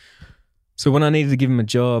that. So when I needed to give him a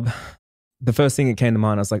job, the first thing that came to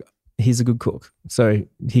mind, I was like, he's a good cook. So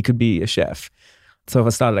he could be a chef. So if I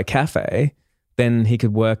started a cafe, then he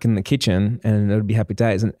could work in the kitchen and it would be happy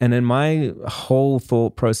days. And then my whole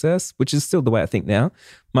thought process, which is still the way I think now,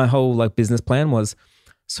 my whole like business plan was,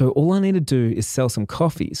 so all I need to do is sell some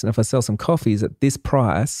coffees. And if I sell some coffees at this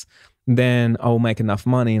price, then I'll make enough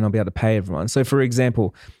money and I'll be able to pay everyone. So for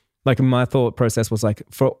example, like my thought process was like,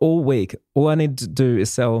 for all week, all I need to do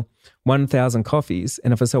is sell 1,000 coffees.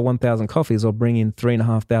 And if I sell 1,000 coffees, I'll bring in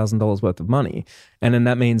 $3,500 worth of money. And then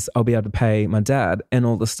that means I'll be able to pay my dad and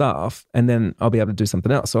all the staff. And then I'll be able to do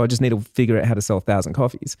something else. So I just need to figure out how to sell 1,000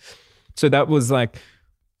 coffees. So that was like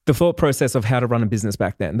the thought process of how to run a business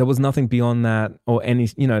back then. There was nothing beyond that or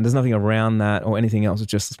there's nothing around that or anything else.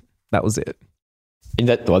 It's just, that was it. And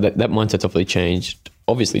that mindset's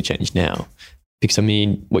obviously changed now. Because I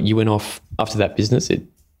mean, what you went off after that business, it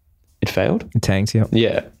failed? It tanked, yeah.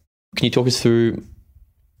 Yeah. Can you talk us through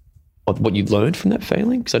what you learned from that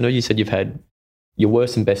failing? Because I know you said you've had your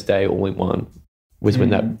worst and best day all in one was when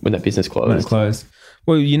that business closed. When it closed.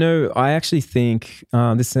 Well, I actually think,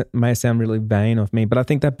 this may sound really vain of me, but I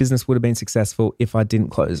think that business would have been successful if I didn't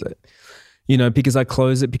close it. Because I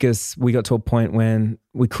closed it because we got to a point when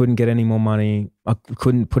we couldn't get any more money. I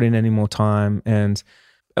couldn't put in any more time and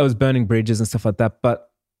I was burning bridges and stuff like that. But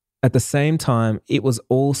at the same time, it was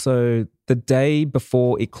also the day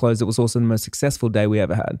before it closed, it was also the most successful day we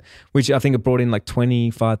ever had, which I think it brought in like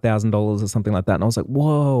 $25,000 or something like that. And I was like,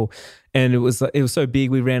 whoa. And it was so big.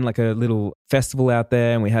 We ran like a little festival out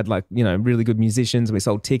there and we had like, really good musicians and we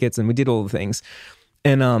sold tickets and we did all the things.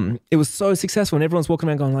 And it was so successful and everyone's walking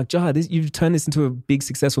around going like, Jai, you've turned this into a big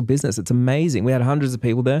successful business. It's amazing. We had hundreds of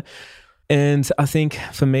people there. And I think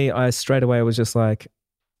for me, I straight away was just like,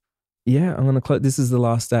 yeah, I'm going to close. This is the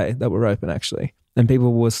last day that we're open actually. And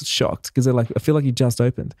people were shocked because they're like, I feel like you just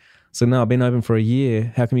opened. So no, I've been open for a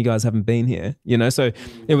year. How come you guys haven't been here? So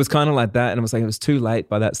it was kind of like that. And it was like, it was too late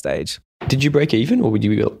by that stage. Did you break even or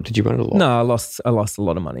did you run it a lot? No, I lost a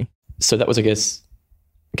lot of money. So that was, I guess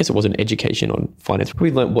it was an education on finance.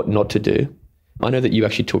 We learned what not to do. I know that you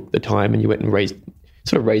actually took the time and you went and raised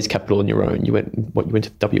capital on your own. You went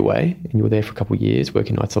to WA and you were there for a couple of years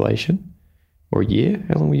working in isolation, or a year.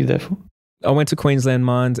 How long were you there for? I went to Queensland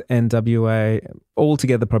Mines and WA all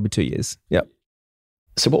together probably 2 years. Yep.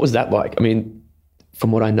 So what was that like? I mean,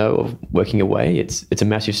 from what I know of working away, it's a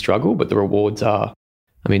massive struggle, but the rewards are,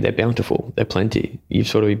 they're bountiful. They're plenty. You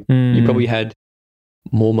probably had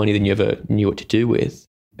more money than you ever knew what to do with.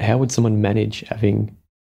 How would someone manage having,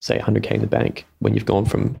 say, 100K in the bank when you've gone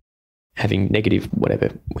from having negative whatever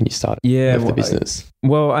when you started the business?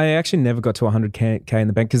 I actually never got to 100K in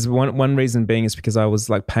the bank because one reason being is because I was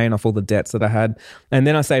like paying off all the debts that I had. And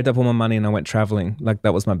then I saved up all my money and I went traveling. Like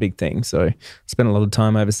that was my big thing. So I spent a lot of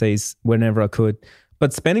time overseas whenever I could.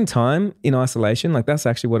 But spending time in isolation, like that's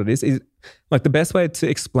actually what it is like the best way to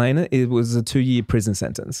explain it was a 2-year prison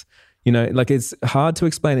sentence. Like it's hard to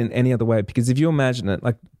explain in any other way because if you imagine it,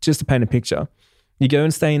 like just to paint a picture, you go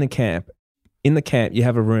and stay in a camp. In the camp, you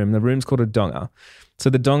have a room. The room's called a donga.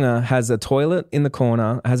 So the donga has a toilet in the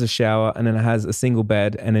corner, has a shower, and then it has a single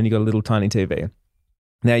bed, and then you got a little tiny TV.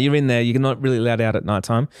 Now you're in there. You're not really allowed out at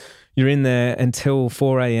nighttime. You're in there until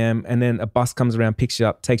 4 a.m. and then a bus comes around, picks you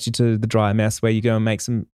up, takes you to the dry mess where you go and make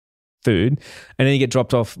some food, and then you get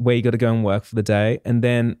dropped off where you got to go and work for the day, and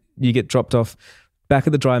then you get dropped off back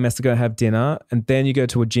at the dry mess to go have dinner, and then you go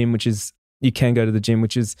to a gym, which was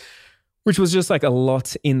just like a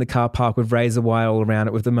lot in the car park with razor wire all around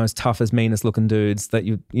it with the most toughest, meanest looking dudes that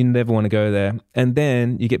you never want to go there. And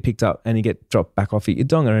then you get picked up and you get dropped back off at your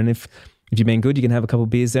donga. And if you've been good, you can have a couple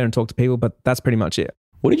of beers there and talk to people, but that's pretty much it.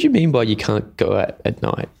 What did you mean by you can't go out at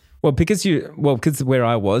night? Well, because where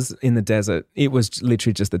I was in the desert, it was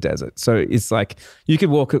literally just the desert. So it's like you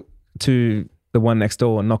could walk to the one next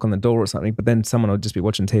door and knock on the door or something, but then someone will just be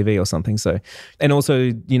watching TV or something. So, and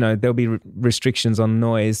also, there'll be restrictions on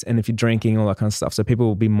noise and if you're drinking, all that kind of stuff. So people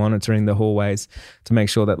will be monitoring the hallways to make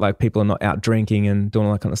sure that like people are not out drinking and doing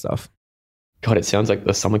all that kind of stuff. God, it sounds like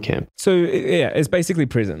the summer camp. So yeah, it's basically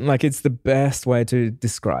prison. Like it's the best way to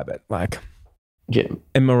describe it. Like, yeah.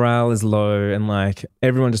 And morale is low and like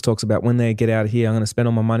everyone just talks about when they get out of here, I'm going to spend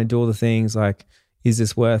all my money, do all the things. Like, is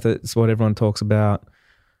this worth it? It's what everyone talks about.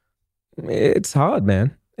 It's hard,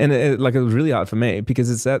 man. And it was really hard for me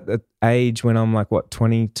because it's at the age when I'm like,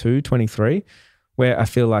 22, 23, where I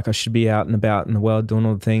feel like I should be out and about in the world doing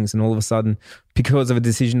all the things. And all of a sudden, because of a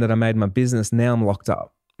decision that I made in my business, now I'm locked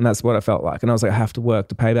up. And that's what I felt like. And I was like, I have to work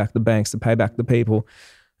to pay back the banks, to pay back the people.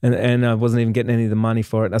 And I wasn't even getting any of the money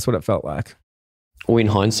for it. That's what it felt like. Or in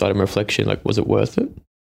hindsight and reflection, like, was it worth it?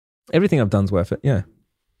 Everything I've done's worth it, yeah.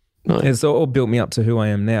 Nice. It's all built me up to who I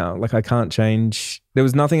am now. Like I can't change. There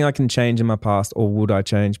was nothing I can change in my past, or would I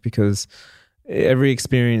change? Because every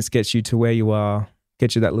experience gets you to where you are,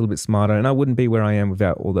 gets you that little bit smarter. And I wouldn't be where I am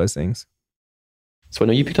without all those things. So I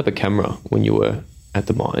know you picked up a camera when you were at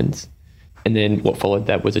the mines, and then what followed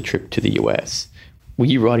that was a trip to the US. Were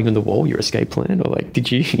you writing on the wall your escape plan, or like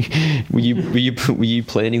did you were you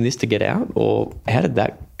planning this to get out, or how did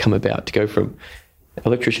that come about to go from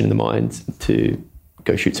electrician in the mines to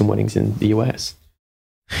go shoot some weddings in the US?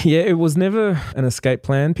 Yeah, it was never an escape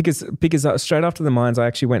plan because straight after the mines, I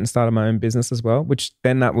actually went and started my own business as well, which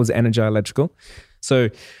then that was Energy Electrical. So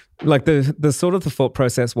like the sort of the thought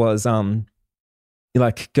process was,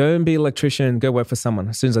 like go and be an electrician, go work for someone.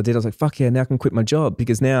 As soon as I did, I was like, fuck yeah, now I can quit my job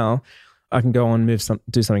because now I can go on and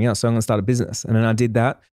do something else. So I'm going to start a business. And then I did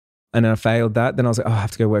that. And then I failed that. Then I was like, oh, I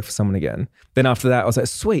have to go work for someone again. Then after that, I was like,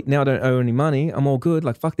 sweet, now I don't owe any money. I'm all good.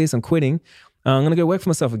 Like, fuck this, I'm quitting. I'm going to go work for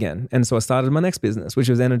myself again. And so I started my next business, which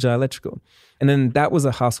was Energy Electrical. And then that was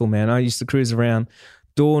a hustle, man. I used to cruise around,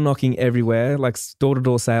 door knocking everywhere, like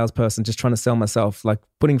door-to-door salesperson, just trying to sell myself, like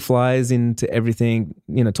putting flyers into everything,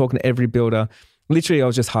 talking to every builder. Literally, I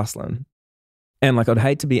was just hustling. And like, I'd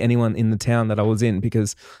hate to be anyone in the town that I was in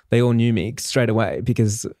because they all knew me straight away,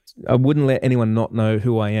 because I wouldn't let anyone not know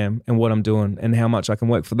who I am and what I'm doing and how much I can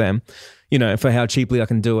work for them, you know, for how cheaply I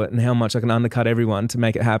can do it and how much I can undercut everyone to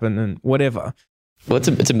make it happen and whatever. Well,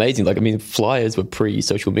 it's amazing. Like, I mean, flyers were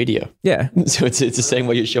pre-social media. Yeah. So it's the same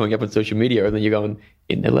way you're showing up on social media and then you're going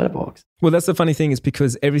in their letterbox. Well, that's the funny thing, is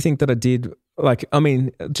because everything that I did, like, I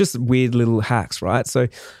mean, just weird little hacks, right? So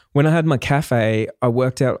when I had my cafe, I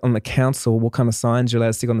worked out on the council what kind of signs you're allowed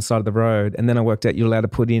to stick on the side of the road. And then I worked out you're allowed to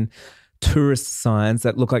put in tourist signs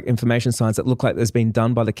that look like information signs that look like there's been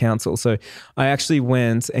done by the council. So I actually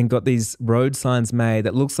went and got these road signs made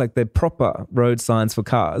that looks like they're proper road signs for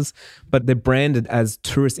cars, but they're branded as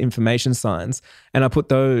tourist information signs. And I put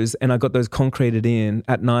those, and I got those concreted in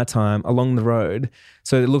at nighttime along the road.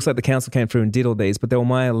 So it looks like the council came through and did all these, but they were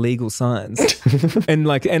my illegal signs. and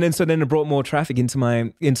then it brought more traffic into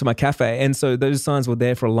my cafe. And so those signs were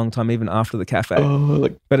there for a long time, even after the cafe.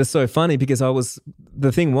 But it's so funny because I was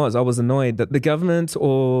annoyed that the government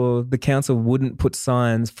or the council wouldn't put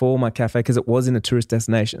signs for my cafe because it was in a tourist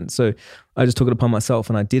destination. So I just took it upon myself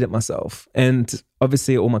and I did it myself. And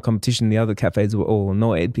obviously all my competition, the other cafes, were all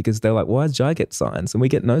annoyed because they're like, why does Jai get signs and we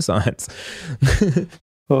get no signs?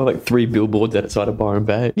 Oh, like 3 billboards outside of Byron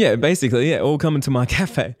Bay. Yeah, basically, yeah, all coming to my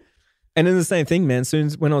cafe. And then the same thing, man, soon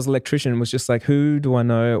as when I was an electrician, it was just like, who do I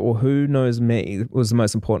know or who knows me was the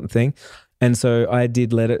most important thing. And so I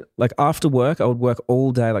did let it, like after work, I would work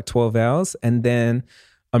all day, like 12 hours. And then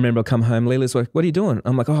I remember I'd come home, Leela's like, what are you doing?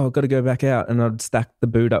 I'm like, oh, I've got to go back out. And I'd stack the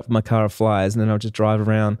boot up for my car of flyers. And then I'd just drive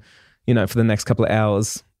around, you know, for the next couple of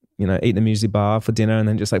hours, you know, eating a muesli bar for dinner and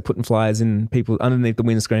then just like putting flyers in people underneath the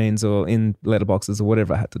windscreens or in letterboxes or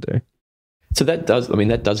whatever I had to do. So that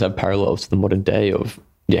does have parallels to the modern day of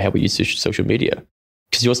how we use social media,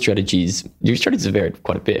 because your strategies have varied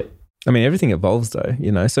quite a bit. I mean, everything evolves though,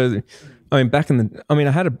 you know. So, I mean,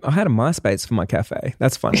 I had a MySpace for my cafe.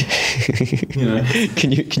 That's funny. You know?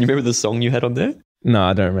 Can you remember the song you had on there? No,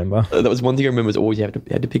 I don't remember. That was one thing I remember, was always you had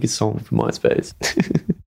to pick a song for MySpace.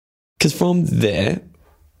 Because from there,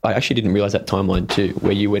 I actually didn't realize that timeline too,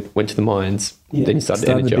 where you went to the mines, then you started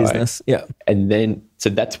the business. Yeah. And then, so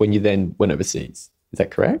that's when you then went overseas. Is that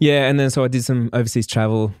correct? Yeah. And then so I did some overseas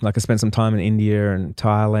travel. Like I spent some time in India and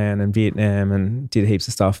Thailand and Vietnam and did heaps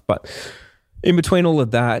of stuff. But in between all of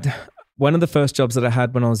that, one of the first jobs that I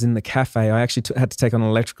had when I was in the cafe, I actually had to take on an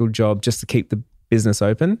electrical job just to keep the business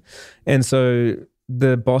open. And so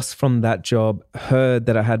the boss from that job heard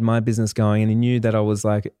that I had my business going and he knew that I was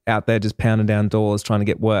like out there just pounding down doors trying to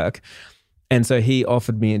get work. And so he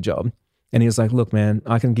offered me a job and he was like, look, man,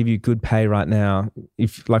 I can give you good pay right now.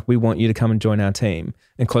 If like, we want you to come and join our team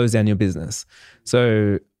and close down your business.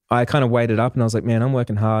 So I kind of waited up and I was like, man, I'm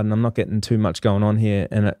working hard and I'm not getting too much going on here.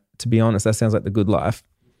 And to be honest, that sounds like the good life.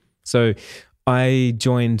 So I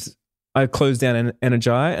closed down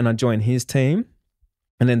Energize and I joined his team.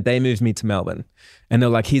 And then they moved me to Melbourne and they're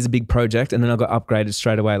like, here's a big project. And then I got upgraded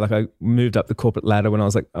straight away. Like I moved up the corporate ladder when I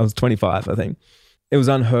was 25, I think. It was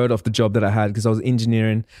unheard of, the job that I had, because I was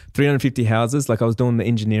engineering 350 houses. Like I was doing the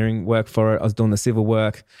engineering work for it. I was doing the civil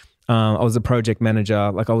work. I was a project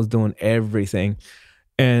manager. Like I was doing everything.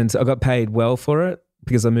 And I got paid well for it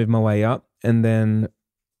because I moved my way up. And then,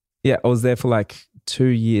 yeah, I was there for like 2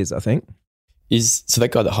 years, I think. So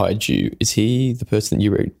that guy that hired you, is he the person that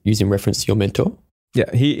you were using reference to your mentor? Yeah,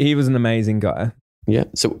 he was an amazing guy. Yeah.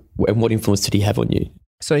 So, and what influence did he have on you?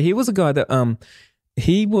 So he was a guy that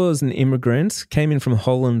he was an immigrant, came in from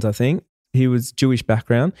Holland, I think. He was Jewish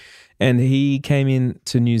background, and he came in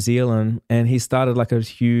to New Zealand and he started like a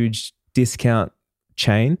huge discount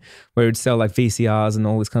chain where he'd sell like VCRs and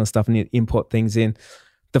all this kind of stuff and he'd import things in.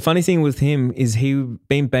 The funny thing with him is he'd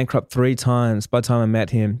been bankrupt 3 times by the time I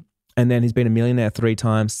met him, and then he's been a millionaire 3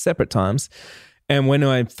 times, separate times. And when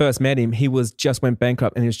I first met him, he just went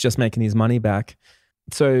bankrupt and he was just making his money back.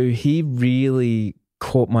 So he really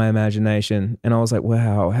caught my imagination and I was like,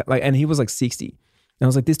 wow. And he was like 60. And I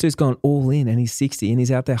was like, this dude's gone all in and he's 60 and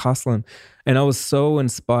he's out there hustling. And I was so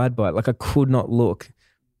inspired by it. Like I could not look,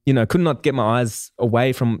 could not get my eyes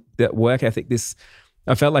away from that work ethic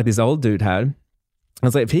I felt like this old dude had. I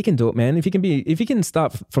was like, if he can do it, man, if he can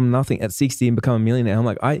start from nothing at 60 and become a millionaire, I'm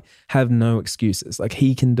like, I have no excuses. Like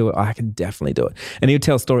he can do it. I can definitely do it. And he would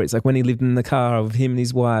tell stories like when he lived in the car of him and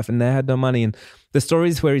his wife and they had no money. And the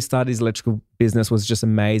stories where he started his electrical business was just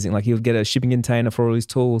amazing. Like he would get a shipping container for all his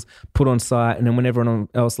tools, put on site. And then when everyone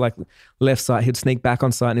else like left site, he'd sneak back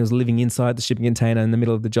on site and he was living inside the shipping container in the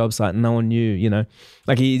middle of the job site and no one knew,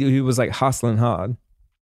 like he was like hustling hard.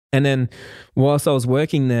 And then whilst I was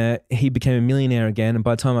working there, he became a millionaire again. And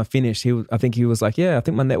by the time I finished, I think he was like, yeah, I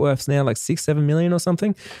think my net worth's now like 6-7 million or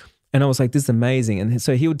something. And I was like, this is amazing. And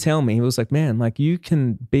so he would tell me, he was like, man, like you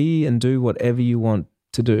can be and do whatever you want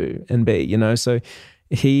to do and be, you know? So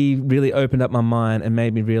he really opened up my mind and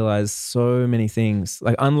made me realize so many things,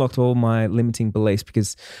 like unlocked all my limiting beliefs,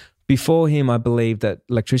 because before him, I believed that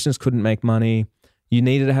electricians couldn't make money. You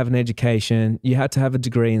needed to have an education. You had to have a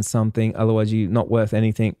degree in something. Otherwise, you're not worth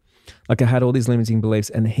anything. Like I had all these limiting beliefs,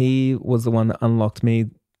 and he was the one that unlocked me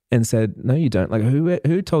and said, no, you don't. Like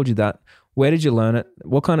who told you that? Where did you learn it?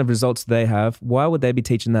 What kind of results do they have? Why would they be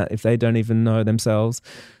teaching that if they don't even know themselves?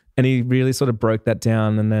 And he really sort of broke that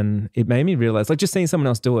down. And then it made me realize, like just seeing someone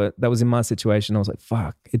else do it, that was in my situation. I was like,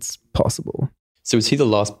 fuck, it's possible. So was he the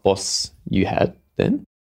last boss you had then?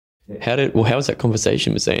 How was that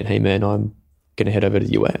conversation with saying, hey man, I'm going to head over to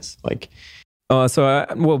the US? Like,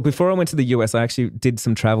 before I went to the US, I actually did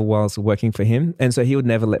some travel while I was working for him. And so he would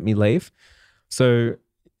never let me leave. So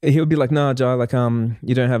he would be like, no, Jai, like,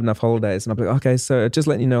 you don't have enough holidays. And I'd be like, okay, so just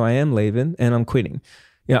letting you know I am leaving and I'm quitting.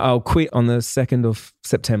 Yeah, I'll quit on the 2nd of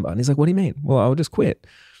September. And he's like, what do you mean? Well, I'll just quit.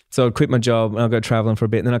 So I'd quit my job and I'll go traveling for a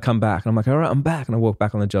bit. And then I come back and I'm like, all right, I'm back. And I walk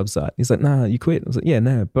back on the job site. He's like, nah, you quit. I was like, yeah,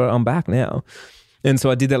 no, but I'm back now. And so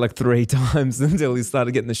I did that like 3 times until he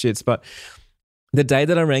started getting the shits. But the day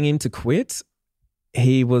that I rang him to quit,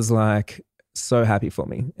 he was like so happy for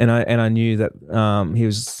me. And I knew that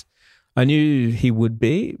I knew he would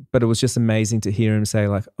be, but it was just amazing to hear him say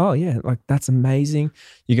like, oh yeah, like that's amazing.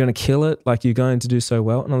 You're going to kill it. Like you're going to do so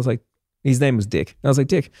well. And I was like, his name was Dick. I was like,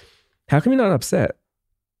 Dick, how come you're not upset?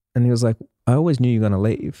 And he was like, I always knew you were going to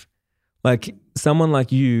leave. Like someone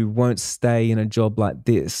like you won't stay in a job like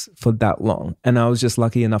this for that long. And I was just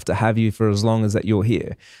lucky enough to have you for as long as that you're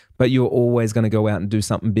here. But you're always going to go out and do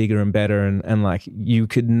something bigger and better. And like you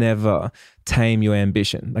could never tame your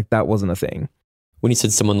ambition. Like that wasn't a thing. When he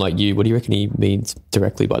said someone like you, what do you reckon he means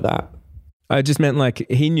directly by that? I just meant like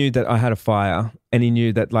he knew that I had a fire, and he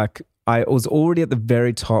knew that like I was already at the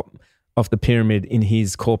very top of the pyramid in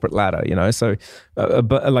his corporate ladder, you know? So,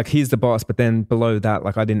 but like he's the boss, but then below that,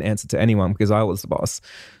 like I didn't answer to anyone because I was the boss.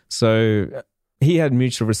 So he had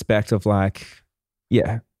mutual respect of like,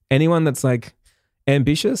 yeah, anyone that's like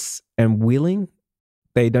ambitious and willing,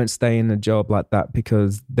 they don't stay in a job like that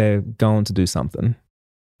because they're going to do something.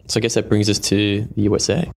 So I guess that brings us to the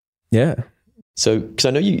USA. Yeah. So, because I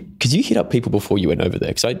know because you hit up people before you went over there.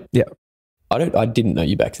 Because I didn't know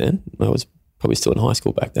you back then. I was probably still in high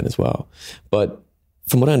school back then as well. But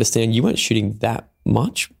from what I understand, you weren't shooting that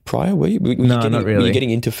much prior, were you? No, not really. Were you getting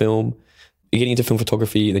into film? You're getting into film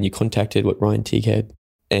photography, then you contacted Ryan Teaguehead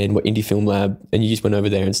and Indie Film Lab, and you just went over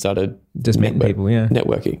there and started just meeting people,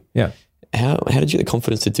 networking. Yeah. How did you get the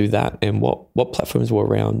confidence to do that, and what platforms were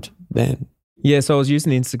around then? Yeah, so I was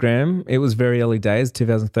using Instagram. It was very early days,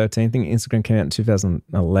 2013. I think Instagram came out in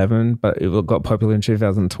 2011, but it got popular in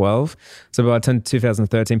 2012. So by the time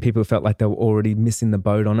 2013, people felt like they were already missing the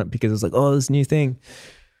boat on it because it was like, oh, this new thing.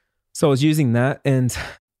 So I was using that. And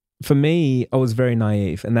for me, I was very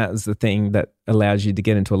naive. And that was the thing that allows you to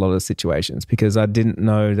get into a lot of situations, because I didn't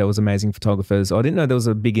know there was amazing photographers. Or I didn't know there was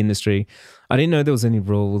a big industry. I didn't know there was any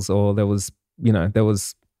rules, or there was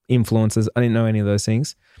influencers. I didn't know any of those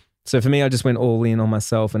things. So for me, I just went all in on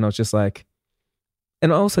myself, and I was just like,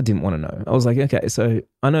 and I also didn't want to know. I was like, okay, so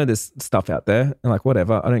I know there's stuff out there, and like,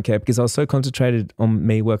 whatever, I don't care, because I was so concentrated on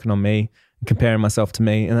me, working on me, and comparing myself to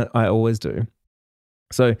me, and I always do.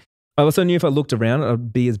 So I also knew if I looked around,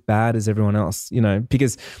 I'd be as bad as everyone else,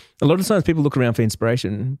 because a lot of times people look around for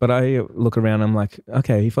inspiration, but I look around, I'm like,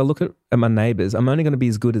 okay, if I look at my neighbors, I'm only going to be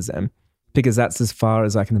as good as them, because that's as far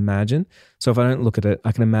as I can imagine. So if I don't look at it,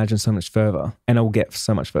 I can imagine so much further, and I will get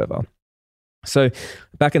so much further. So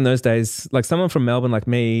back in those days, like someone from Melbourne like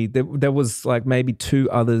me, there was like maybe 2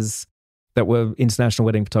 others that were international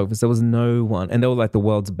wedding photographers. There was no one, and they were like the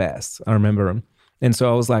world's best. I remember them. And so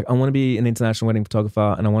I was like, I want to be an international wedding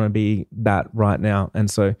photographer, and I want to be that right now. And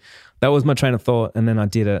so that was my train of thought. And then I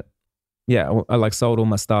did it. Yeah, I like sold all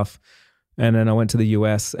my stuff. And then I went to the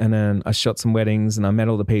US, and then I shot some weddings, and I met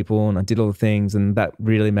all the people, and I did all the things, and that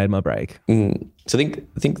really made my break. So I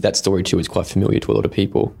think that story too is quite familiar to a lot of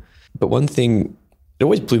people. But one thing, it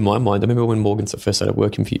always blew my mind. I remember when Morgan first started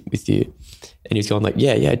working with you, and he was going like,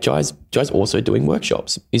 yeah, Jai's also doing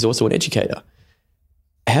workshops. He's also an educator.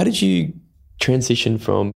 How did you transition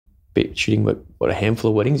from shooting a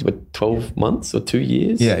handful of weddings, 12 months or 2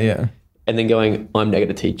 years? Yeah. And then going, I'm now going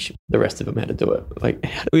to teach the rest of them how to do it.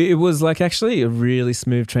 It was like actually a really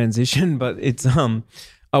smooth transition, but it's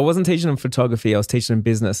I wasn't teaching them photography, I was teaching them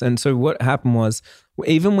business. And so what happened was,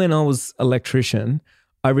 even when I was electrician,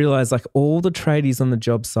 I realized like all the tradies on the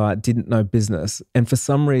job site didn't know business. And for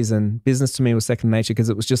some reason, business to me was second nature because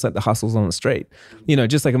it was just like the hustles on the street. You know,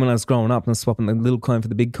 just like when I was growing up and swapping the little coin for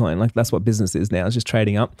the big coin, like that's what business is now. It's just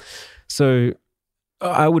trading up. So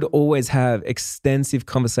I would always have extensive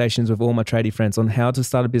conversations with all my tradie friends on how to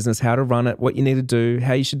start a business, how to run it, what you need to do,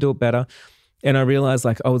 how you should do it better. And I realized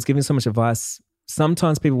like I was giving so much advice.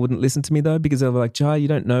 Sometimes people wouldn't listen to me though, because they were like, Jai, you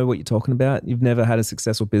don't know what you're talking about. You've never had a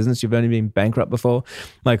successful business. You've only been bankrupt before.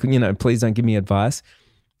 Like, you know, please don't give me advice.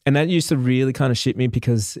 And that used to really kind of shit me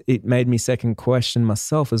because it made me second question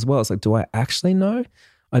myself as well. It's like, do I actually know?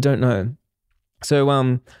 I don't know.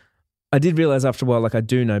 So I did realize after a while, like I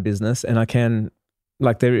do know business and I can,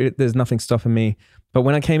 like there's nothing stopping me. But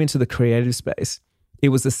when I came into the creative space, it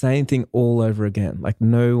was the same thing all over again. Like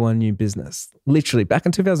no one knew business. Literally back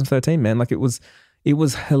in 2013, man, like it was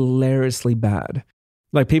hilariously bad.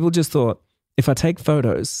 Like people just thought, if I take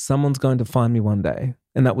photos, someone's going to find me one day.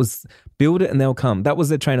 And that was build it and they'll come. That was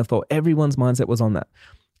their train of thought. Everyone's mindset was on that.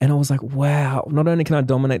 And I was like, wow, not only can I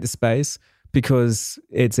dominate the space because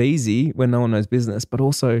it's easy when no one knows business, but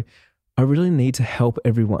also I really need to help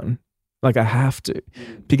everyone. Like I have to,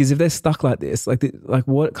 because if they're stuck like this, like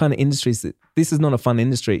what kind of industry is it? This is not a fun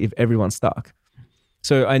industry if everyone's stuck.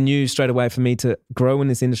 So I knew straight away for me to grow in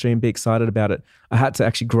this industry and be excited about it, I had to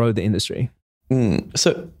actually grow the industry.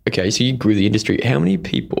 So you grew the industry. How many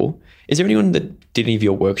people, is there anyone that did any of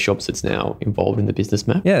your workshops that's now involved in the Business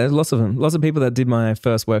Map? Yeah, there's lots of them. Lots of people that did my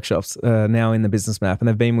first workshops now in the Business Map and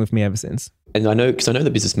they've been with me ever since. And I know, because I know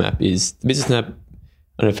the Business Map,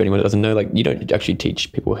 I don't know if anyone doesn't know, like you don't actually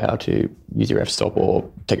teach people how to use your f-stop or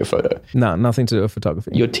take a photo. No, nothing to do with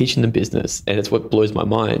photography. You're teaching them business and it's what blows my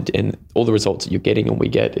mind. And all the results that you're getting and we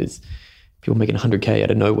get is people making 100K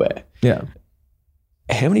out of nowhere. Yeah.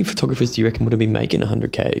 How many photographers do you reckon would have been making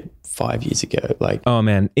 100K 5 years ago? Like, oh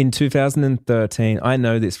man, in 2013, I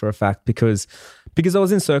know this for a fact because I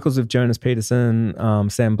was in circles with Jonas Peterson,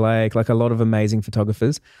 Sam Blake, like a lot of amazing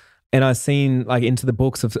photographers. And I've seen like into the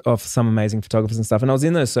books of some amazing photographers and stuff. And I was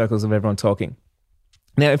in those circles of everyone talking.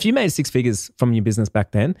 Now, if you made 6 figures from your business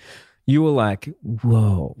back then, you were like,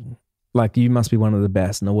 whoa, like you must be one of the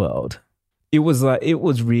best in the world. It was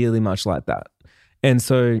really much like that. And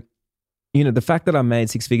so, you know, the fact that I made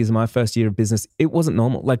 6 figures in my first year of business, it wasn't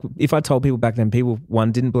normal. Like if I told people back then, people,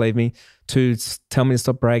 1, didn't believe me, 2, tell me to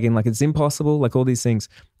stop bragging, like it's impossible, like all these things.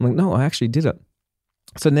 I'm like, no, I actually did it.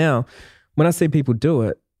 So now when I see people do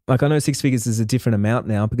it, like I know 6 figures is a different amount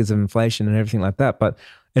now because of inflation and everything like that, but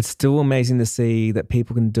it's still amazing to see that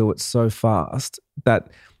people can do it so fast that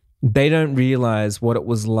they don't realize what it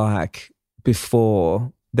was like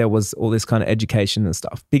before there was all this kind of education and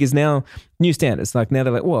stuff. Because now, new standards, like now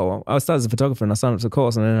they're like, whoa, I started as a photographer and I signed up to a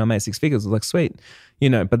course and then I made 6 figures. I was like, sweet, you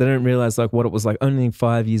know, but they don't realize like what it was like only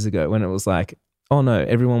 5 years ago when it was like, oh no,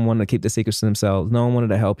 everyone wanted to keep the secrets to themselves. No one wanted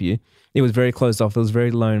to help you. It was very closed off. It was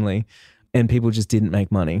very lonely. And people just didn't make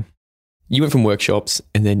money. You went from workshops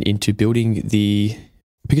and then into building the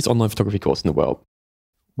biggest online photography course in the world.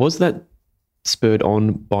 Was that spurred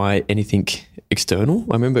on by anything external?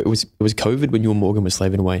 I remember it was COVID when you and Morgan were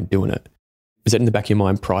slaving away and doing it. Was that in the back of your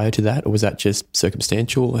mind prior to that, or was that just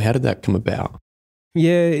circumstantial? How did that come about?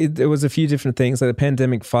 Yeah, there was a few different things. Like the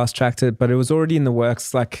pandemic fast-tracked it, but it was already in the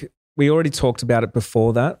works. Like we already talked about it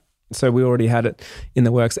before that. So we already had it in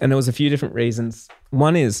the works. And there was a few different reasons.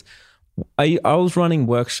 One is, I was running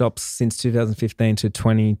workshops since 2015 to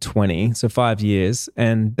 2020, so 5 years,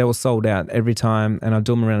 and they were sold out every time. And I'd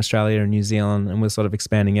do them around Australia and New Zealand, and we're sort of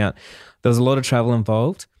expanding out. There was a lot of travel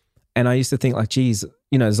involved, and I used to think like, geez,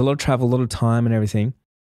 you know, there's a lot of travel, a lot of time and everything,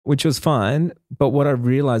 which was fine. But what I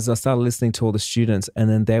realized, I started listening to all the students, and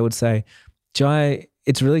then they would say, Jai,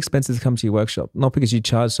 it's really expensive to come to your workshop, not because you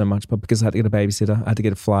charge so much, but because I had to get a babysitter, I had to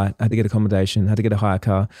get a flight, I had to get accommodation, I had to get a hire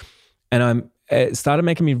car, and it started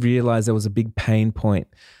making me realize there was a big pain point.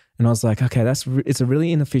 And I was like, okay, it's a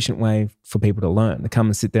really inefficient way for people to learn, to come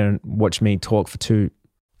and sit there and watch me talk for two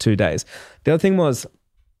days. The other thing was,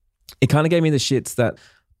 it kind of gave me the shits that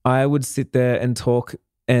I would sit there and talk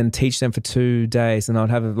and teach them for 2 days and I'd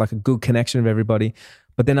have like a good connection with everybody.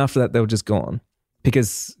 But then after that, they were just gone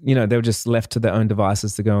because, you know, they were just left to their own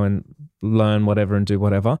devices to go and learn whatever and do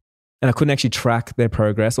whatever. And I couldn't actually track their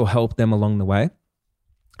progress or help them along the way.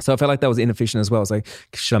 So I felt like that was inefficient as well. I was like,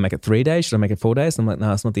 should I make it 3 days? Should I make it 4 days? And I'm like, no,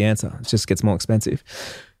 that's not the answer. It just gets more expensive.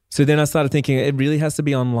 So then I started thinking it really has to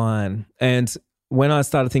be online. And when I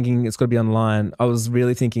started thinking it's got to be online, I was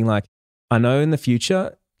really thinking like, I know in the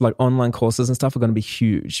future, like online courses and stuff are going to be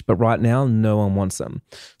huge, but right now no one wants them.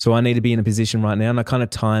 So I need to be in a position right now. And I kind of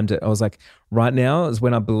timed it. I was like, right now is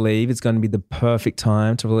when I believe it's going to be the perfect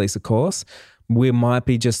time to release a course we might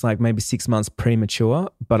be just like maybe 6 months premature,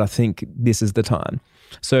 but I think this is the time.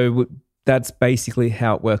 So that's basically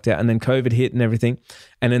how it worked out. And then COVID hit and everything.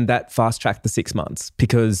 And then that fast tracked the 6 months,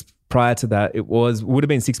 because prior to that, would have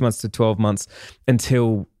been 6 months to 12 months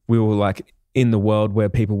until we were like in the world where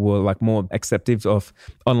people were like more acceptive of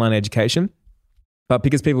online education. But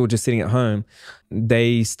because people were just sitting at home,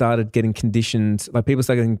 they started getting conditioned. Like people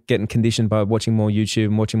started getting conditioned by watching more YouTube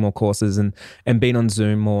and watching more courses and being on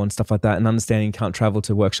Zoom more and stuff like that, and understanding you can't travel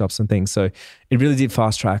to workshops and things. So it really did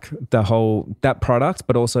fast track that product,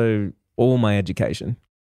 but also all my education.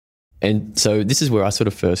 And so this is where I sort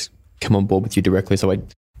of first come on board with you directly. So with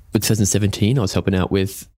 2017, I was helping out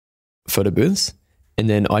with photo booths. And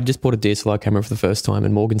then I just bought a DSLR camera for the first time.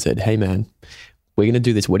 And Morgan said, hey man, we're going to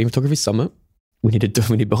do this wedding photography summit. We need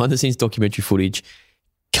behind the scenes documentary footage.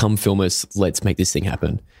 Come film us. Let's make this thing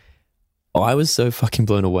happen. I was so fucking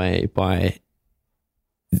blown away by,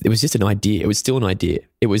 it was just an idea. It was still an idea.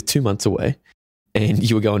 It was 2 months away. And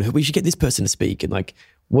you were going, we should get this person to speak. And like,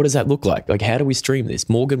 what does that look like? Like, how do we stream this?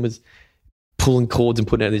 Morgan was pulling cords and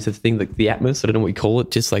putting out this thing, like the Atmos, I don't know what you call it,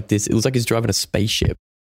 just like this. It was like he's driving a spaceship.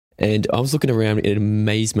 And I was looking around in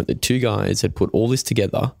amazement that two guys had put all this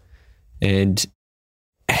together. And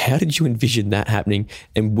how did you envision that happening?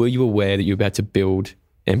 And were you aware that you were about to build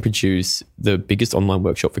and produce the biggest online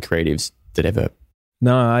workshop for creatives that ever?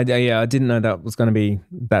 No, I didn't know that was going to be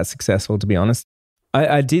that successful, to be honest.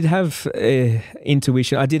 I did have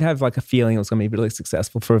intuition. I did have like a feeling it was going to be really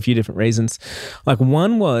successful for a few different reasons. Like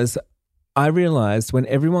one was, I realized when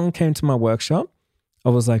everyone came to my workshop, I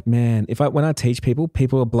was like, man, when I teach people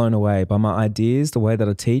are blown away by my ideas, the way that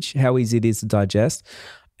I teach, how easy it is to digest.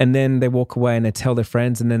 And then they walk away and they tell their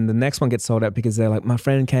friends, and then the next one gets sold out because they're like, my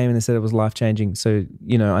friend came and they said it was life-changing. So,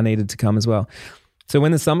 I needed to come as well. So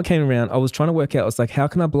when the summer came around, I was trying to work out, I was like, how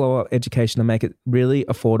can I blow up education and make it really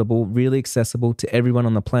affordable, really accessible to everyone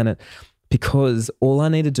on the planet? Because all I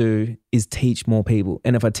need to do is teach more people.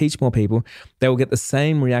 And if I teach more people, they will get the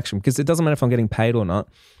same reaction, because it doesn't matter if I'm getting paid or not.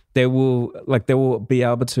 They will be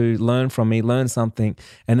able to learn from me, learn something,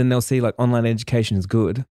 and then they'll see like online education is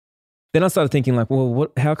good. Then I started thinking like,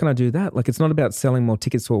 well, how can I do that? Like, it's not about selling more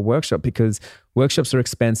tickets to a workshop, because workshops are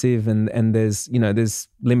expensive and there's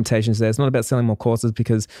limitations there. It's not about selling more courses,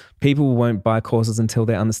 because people won't buy courses until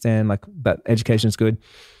they understand like that education is good.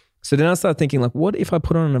 So then I started thinking like, what if I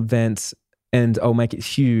put on an event and I'll make it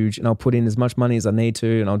huge and I'll put in as much money as I need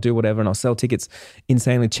to and I'll do whatever and I'll sell tickets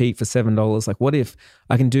insanely cheap for $7. Like, what if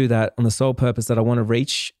I can do that on the sole purpose that I want to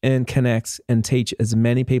reach and connect and teach as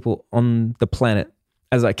many people on the planet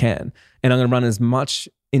as I can. And I'm going to run as much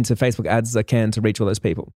into Facebook ads as I can to reach all those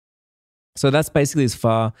people. So that's basically as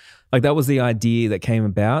far, like that was the idea that came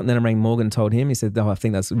about. And then I rang Morgan and told him, he said, I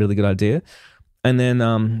think that's a really good idea. And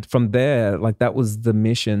then from there, like that was the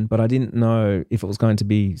mission, but I didn't know if it was going to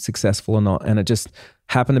be successful or not. And it just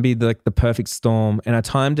happened to be the perfect storm. And I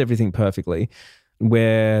timed everything perfectly,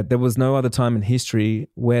 where there was no other time in history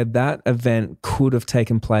where that event could have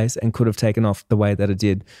taken place and could have taken off the way that it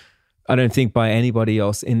did. I don't think by anybody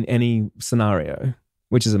else in any scenario,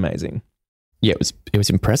 which is amazing. Yeah, it was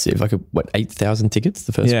impressive. Like 8,000 tickets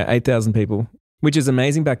the first? Yeah, 8,000 people, which is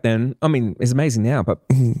amazing back then. I mean, it's amazing now, but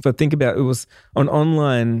think about it was an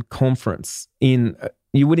online conference you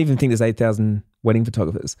wouldn't even think there's 8,000 wedding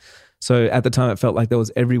photographers. So at the time it felt like there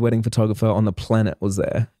was every wedding photographer on the planet was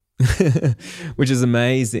there, which is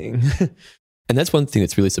amazing. And that's one thing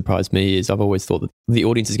that's really surprised me is I've always thought that the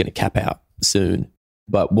audience is going to cap out soon.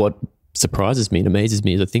 But what surprises me and amazes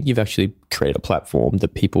me is I think you've actually created a platform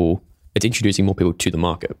that it's introducing more people to the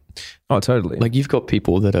market. Oh, totally. Like you've got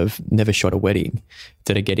people that have never shot a wedding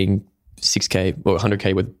that are getting 6K or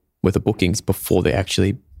 100K worth of bookings before they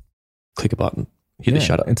actually click a button, hit the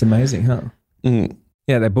shutter. It's amazing, huh? Mm.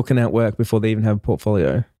 Yeah, they're booking out work before they even have a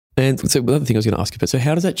portfolio. And so another thing I was going to ask you about, so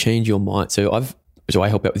how does that change your mind? So I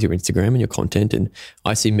help out with your Instagram and your content, and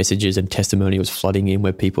I see messages and testimonials flooding in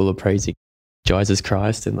where people are praising Jesus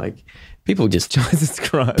Christ, and like people just Jesus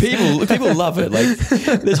Christ. People love it. Like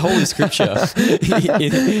there's holy scripture.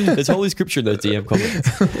 There's holy scripture in those DM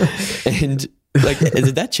comments. And like,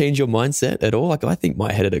 did that change your mindset at all? Like I think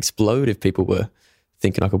my head would explode if people were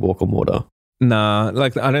thinking I could walk on water. Nah,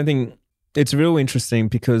 like I don't think it's real interesting,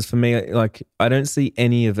 because for me, like I don't see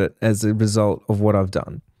any of it as a result of what I've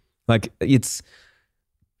done. Like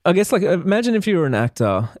I guess like imagine if you were an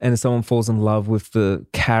actor and someone falls in love with the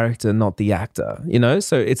character, not the actor,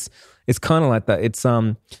 So it's kind of like that. It's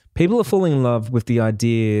people are falling in love with the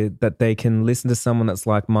idea that they can listen to someone that's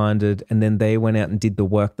like-minded, and then they went out and did the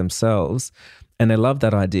work themselves, and they love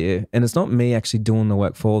that idea. And it's not me actually doing the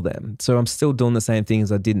work for them. So I'm still doing the same thing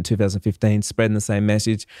as I did in 2015, spreading the same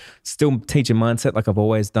message, still teaching mindset like I've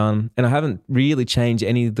always done. And I haven't really changed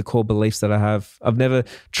any of the core beliefs that I have. I've never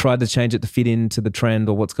tried to change it to fit into the trend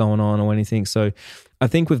or what's going on or anything. So I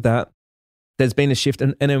think with that, there's been a shift.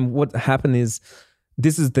 And then what happened is,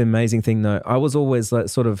 this is the amazing thing though. I was always like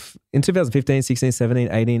sort of in 2015, 16, 17,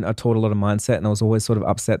 18, I taught a lot of mindset, and I was always sort of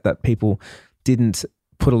upset that people didn't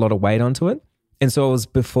put a lot of weight onto it. And so I was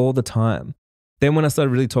before the time. Then when I started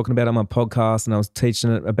really talking about it on my podcast and I was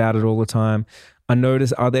teaching it about it all the time, I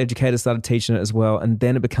noticed other educators started teaching it as well. And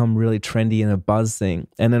then it became really trendy and a buzz thing.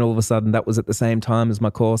 And then all of a sudden that was at the same time as my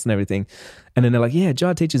course and everything. And then they're like, yeah,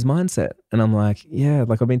 Jai teaches mindset. And I'm like, yeah,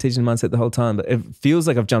 like I've been teaching mindset the whole time, but it feels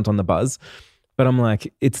like I've jumped on the buzz. But I'm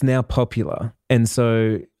like, it's now popular. And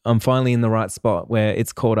so I'm finally in the right spot where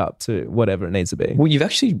it's caught up to whatever it needs to be. Well, you've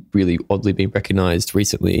actually really oddly been recognised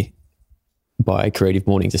recently by Creative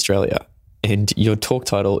Mornings Australia, and your talk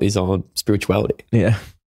title is on spirituality. Yeah.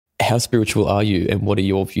 How spiritual are you, and what are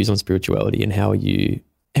your views on spirituality, and how are you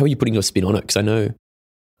putting your spin on it? Because I know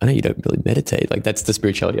you don't really meditate. Like, that's the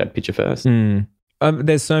spirituality I'd picture first.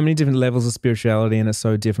 There's so many different levels of spirituality, and it's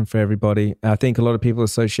so different for everybody. I think a lot of people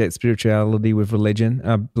associate spirituality with religion.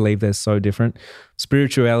 I believe they're so different.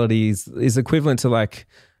 Spirituality is equivalent to like,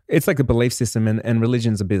 it's like a belief system, and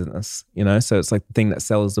religion's a business, you know? So it's like the thing that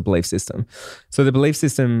sells the belief system. So the belief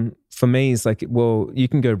system for me is like, well, you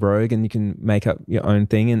can go rogue and you can make up your own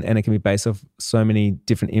thing, and it can be based off so many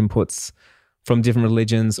different inputs from different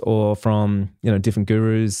religions or from, you know, different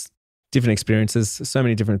gurus, different experiences, so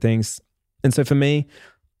many different things. And so for me,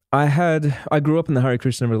 I grew up in the Hare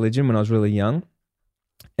Krishna religion when I was really young,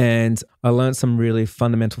 and I learned some really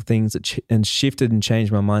fundamental things that and shifted and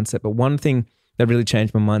changed my mindset. But one thing that really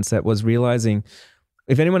changed my mindset was realizing,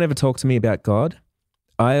 if anyone ever talked to me about God,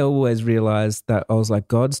 I always realized that I was like,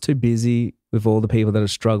 God's too busy with all the people that are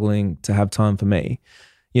struggling to have time for me.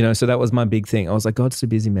 You know, so that was my big thing. I was like, God's too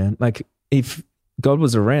busy, man. Like, if God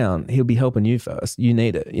was around, he'll be helping you first. You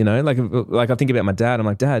need it, you know? Like I think about my dad. I'm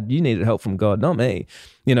like, Dad, you needed help from God, not me.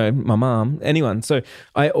 You know, my mom, anyone. So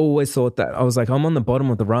I always thought that. I was like, I'm on the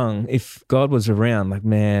bottom of the rung. If God was around, like,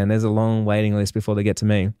 man, there's a long waiting list before they get to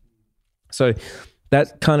me. So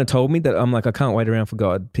that kind of told me that I'm like, I can't wait around for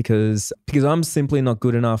God because I'm simply not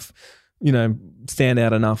good enough, you know, stand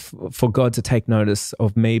out enough for God to take notice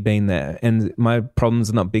of me being there. And my problems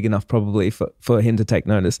are not big enough probably for him to take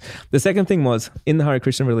notice. The second thing was, in the Hare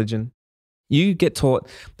Krishna religion, you get taught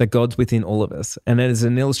that God's within all of us. And as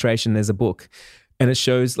an illustration, there's a book, and it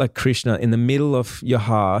shows like Krishna in the middle of your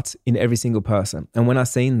heart in every single person. And when I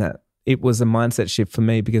seen that, it was a mindset shift for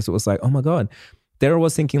me, because it was like, oh my God, there I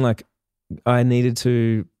was thinking like I needed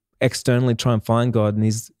to externally try and find God, and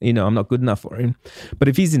he's, you know, I'm not good enough for him. But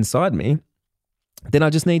if he's inside me, then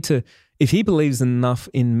I just need to, if he believes enough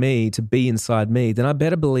in me to be inside me, then I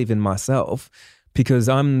better believe in myself, because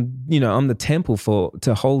I'm the temple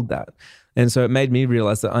to hold that. And so it made me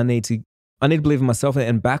realize that I need to believe in myself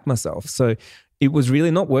and back myself. So it was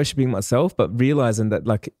really not worshiping myself, but realizing that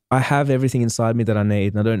like I have everything inside me that I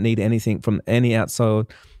need, and I don't need anything from any outside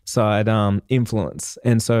influence.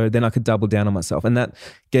 And so then I could double down on myself. And that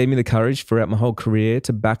gave me the courage throughout my whole career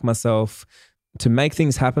to back myself, to make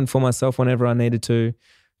things happen for myself whenever I needed to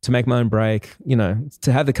make my own break, you know,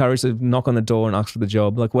 to have the courage to knock on the door and ask for the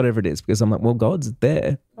job, like whatever it is, because I'm like, well, God's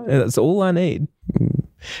there. That's all I need.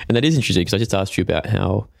 And that is interesting, because I just asked you about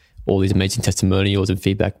how all these amazing testimonials and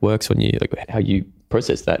feedback works on you, like how you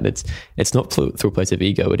process that. And it's not through a place of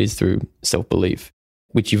ego, it is through self-belief,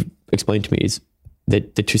 which you've explained to me is they're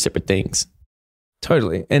two separate things.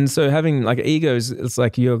 Totally. And so having like egos, it's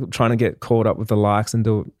like you're trying to get caught up with the likes and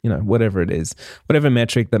do, you know, whatever it is, whatever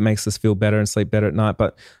metric that makes us feel better and sleep better at night.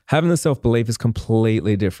 But having the self-belief is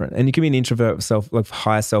completely different. And you can be an introvert with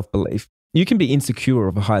high self-belief. You can be insecure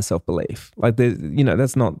of a high self-belief. Like, you know,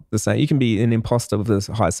 that's not the same. You can be an imposter with this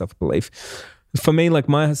high self-belief. For me, like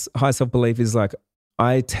my high self-belief is like,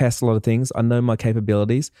 I test a lot of things. I know my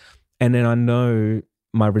capabilities, and then I know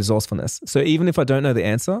my resourcefulness. So even if I don't know the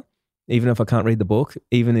answer, even if I can't read the book,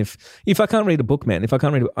 even if I can't read a book, man, if I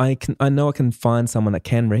can't read it, I know I can find someone that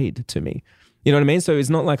can read to me. You know what I mean? So it's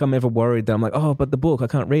not like I'm ever worried that I'm like, oh, but the book, I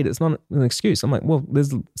can't read it. It's not an excuse. I'm like, well,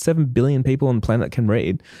 there's 7 billion people on the planet that can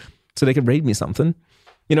read, so they can read me something.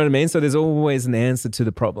 You know what I mean? So there's always an answer to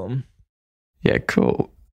the problem. Yeah,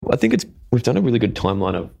 cool. I think we've done a really good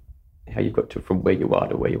timeline of how you got to from where you are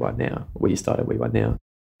to where you are now, where you started, where you are now.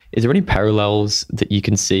 Is there any parallels that you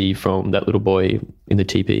can see from that little boy in the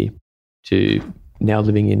teepee to now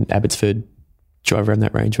living in Abbotsford, drive around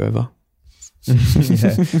that Range Rover?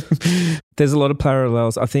 Yeah. There's a lot of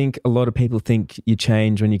parallels. I think a lot of people think you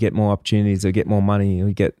change when you get more opportunities or get more money or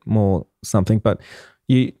you get more something, but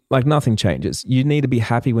nothing changes. You need to be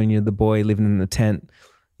happy when you're the boy living in the tent,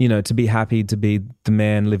 to be happy to be the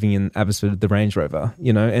man living in Abbotsford, the Range Rover,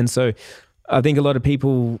 and so I think a lot of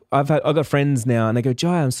people, I've got friends now and they go,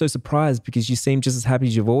 Jai, I'm so surprised because you seem just as happy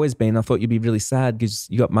as you've always been. I thought you'd be really sad because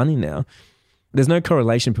you got money now. There's no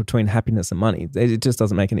correlation between happiness and money. It just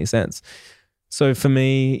doesn't make any sense. So for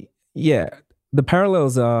me, yeah, the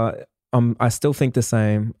parallels are, I still think the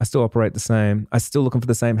same. I still operate the same. I still looking for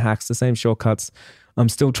the same hacks, the same shortcuts. I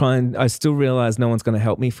still realize no one's going to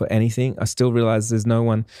help me for anything. I still realize there's no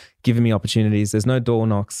one giving me opportunities. There's no door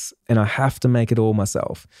knocks and I have to make it all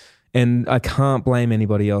myself. And I can't blame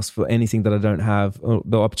anybody else for anything that I don't have or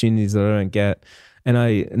the opportunities that I don't get. And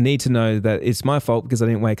I need to know that it's my fault because I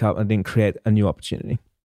didn't wake up and I didn't create a new opportunity.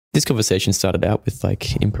 This conversation started out with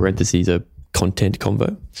in parentheses, a content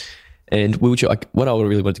convo. And what I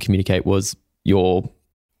really wanted to communicate was your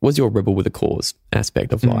rebel with a cause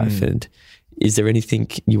aspect of life. And is there anything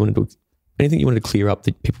you wanted to clear up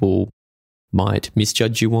that people might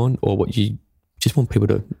misjudge you on, or what you just want people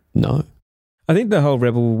to know? I think the whole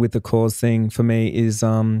rebel with the cause thing for me is,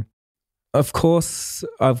 of course,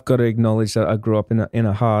 I've got to acknowledge that I grew up in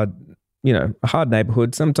a hard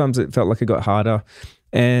neighborhood. Sometimes it felt like it got harder,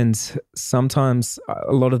 and sometimes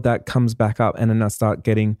a lot of that comes back up, and then I start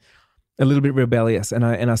getting a little bit rebellious, and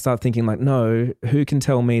I start thinking no, who can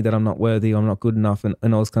tell me that I'm not worthy, I'm not good enough,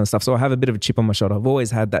 and all this kind of stuff. So I have a bit of a chip on my shoulder. I've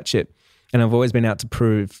always had that chip. And I've always been out to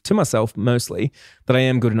prove to myself mostly that I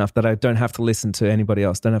am good enough, that I don't have to listen to anybody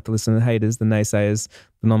else. Don't have to listen to the haters, the naysayers,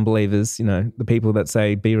 the non-believers, the people that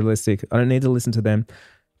say be realistic. I don't need to listen to them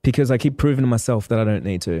because I keep proving to myself that I don't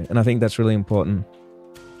need to. And I think that's really important.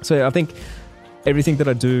 So I think everything that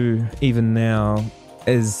I do, even now,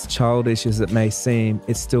 as childish as it may seem,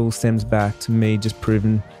 it still stems back to me just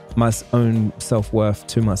proving my own self-worth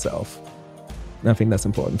to myself. And I think that's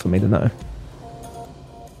important for me to know.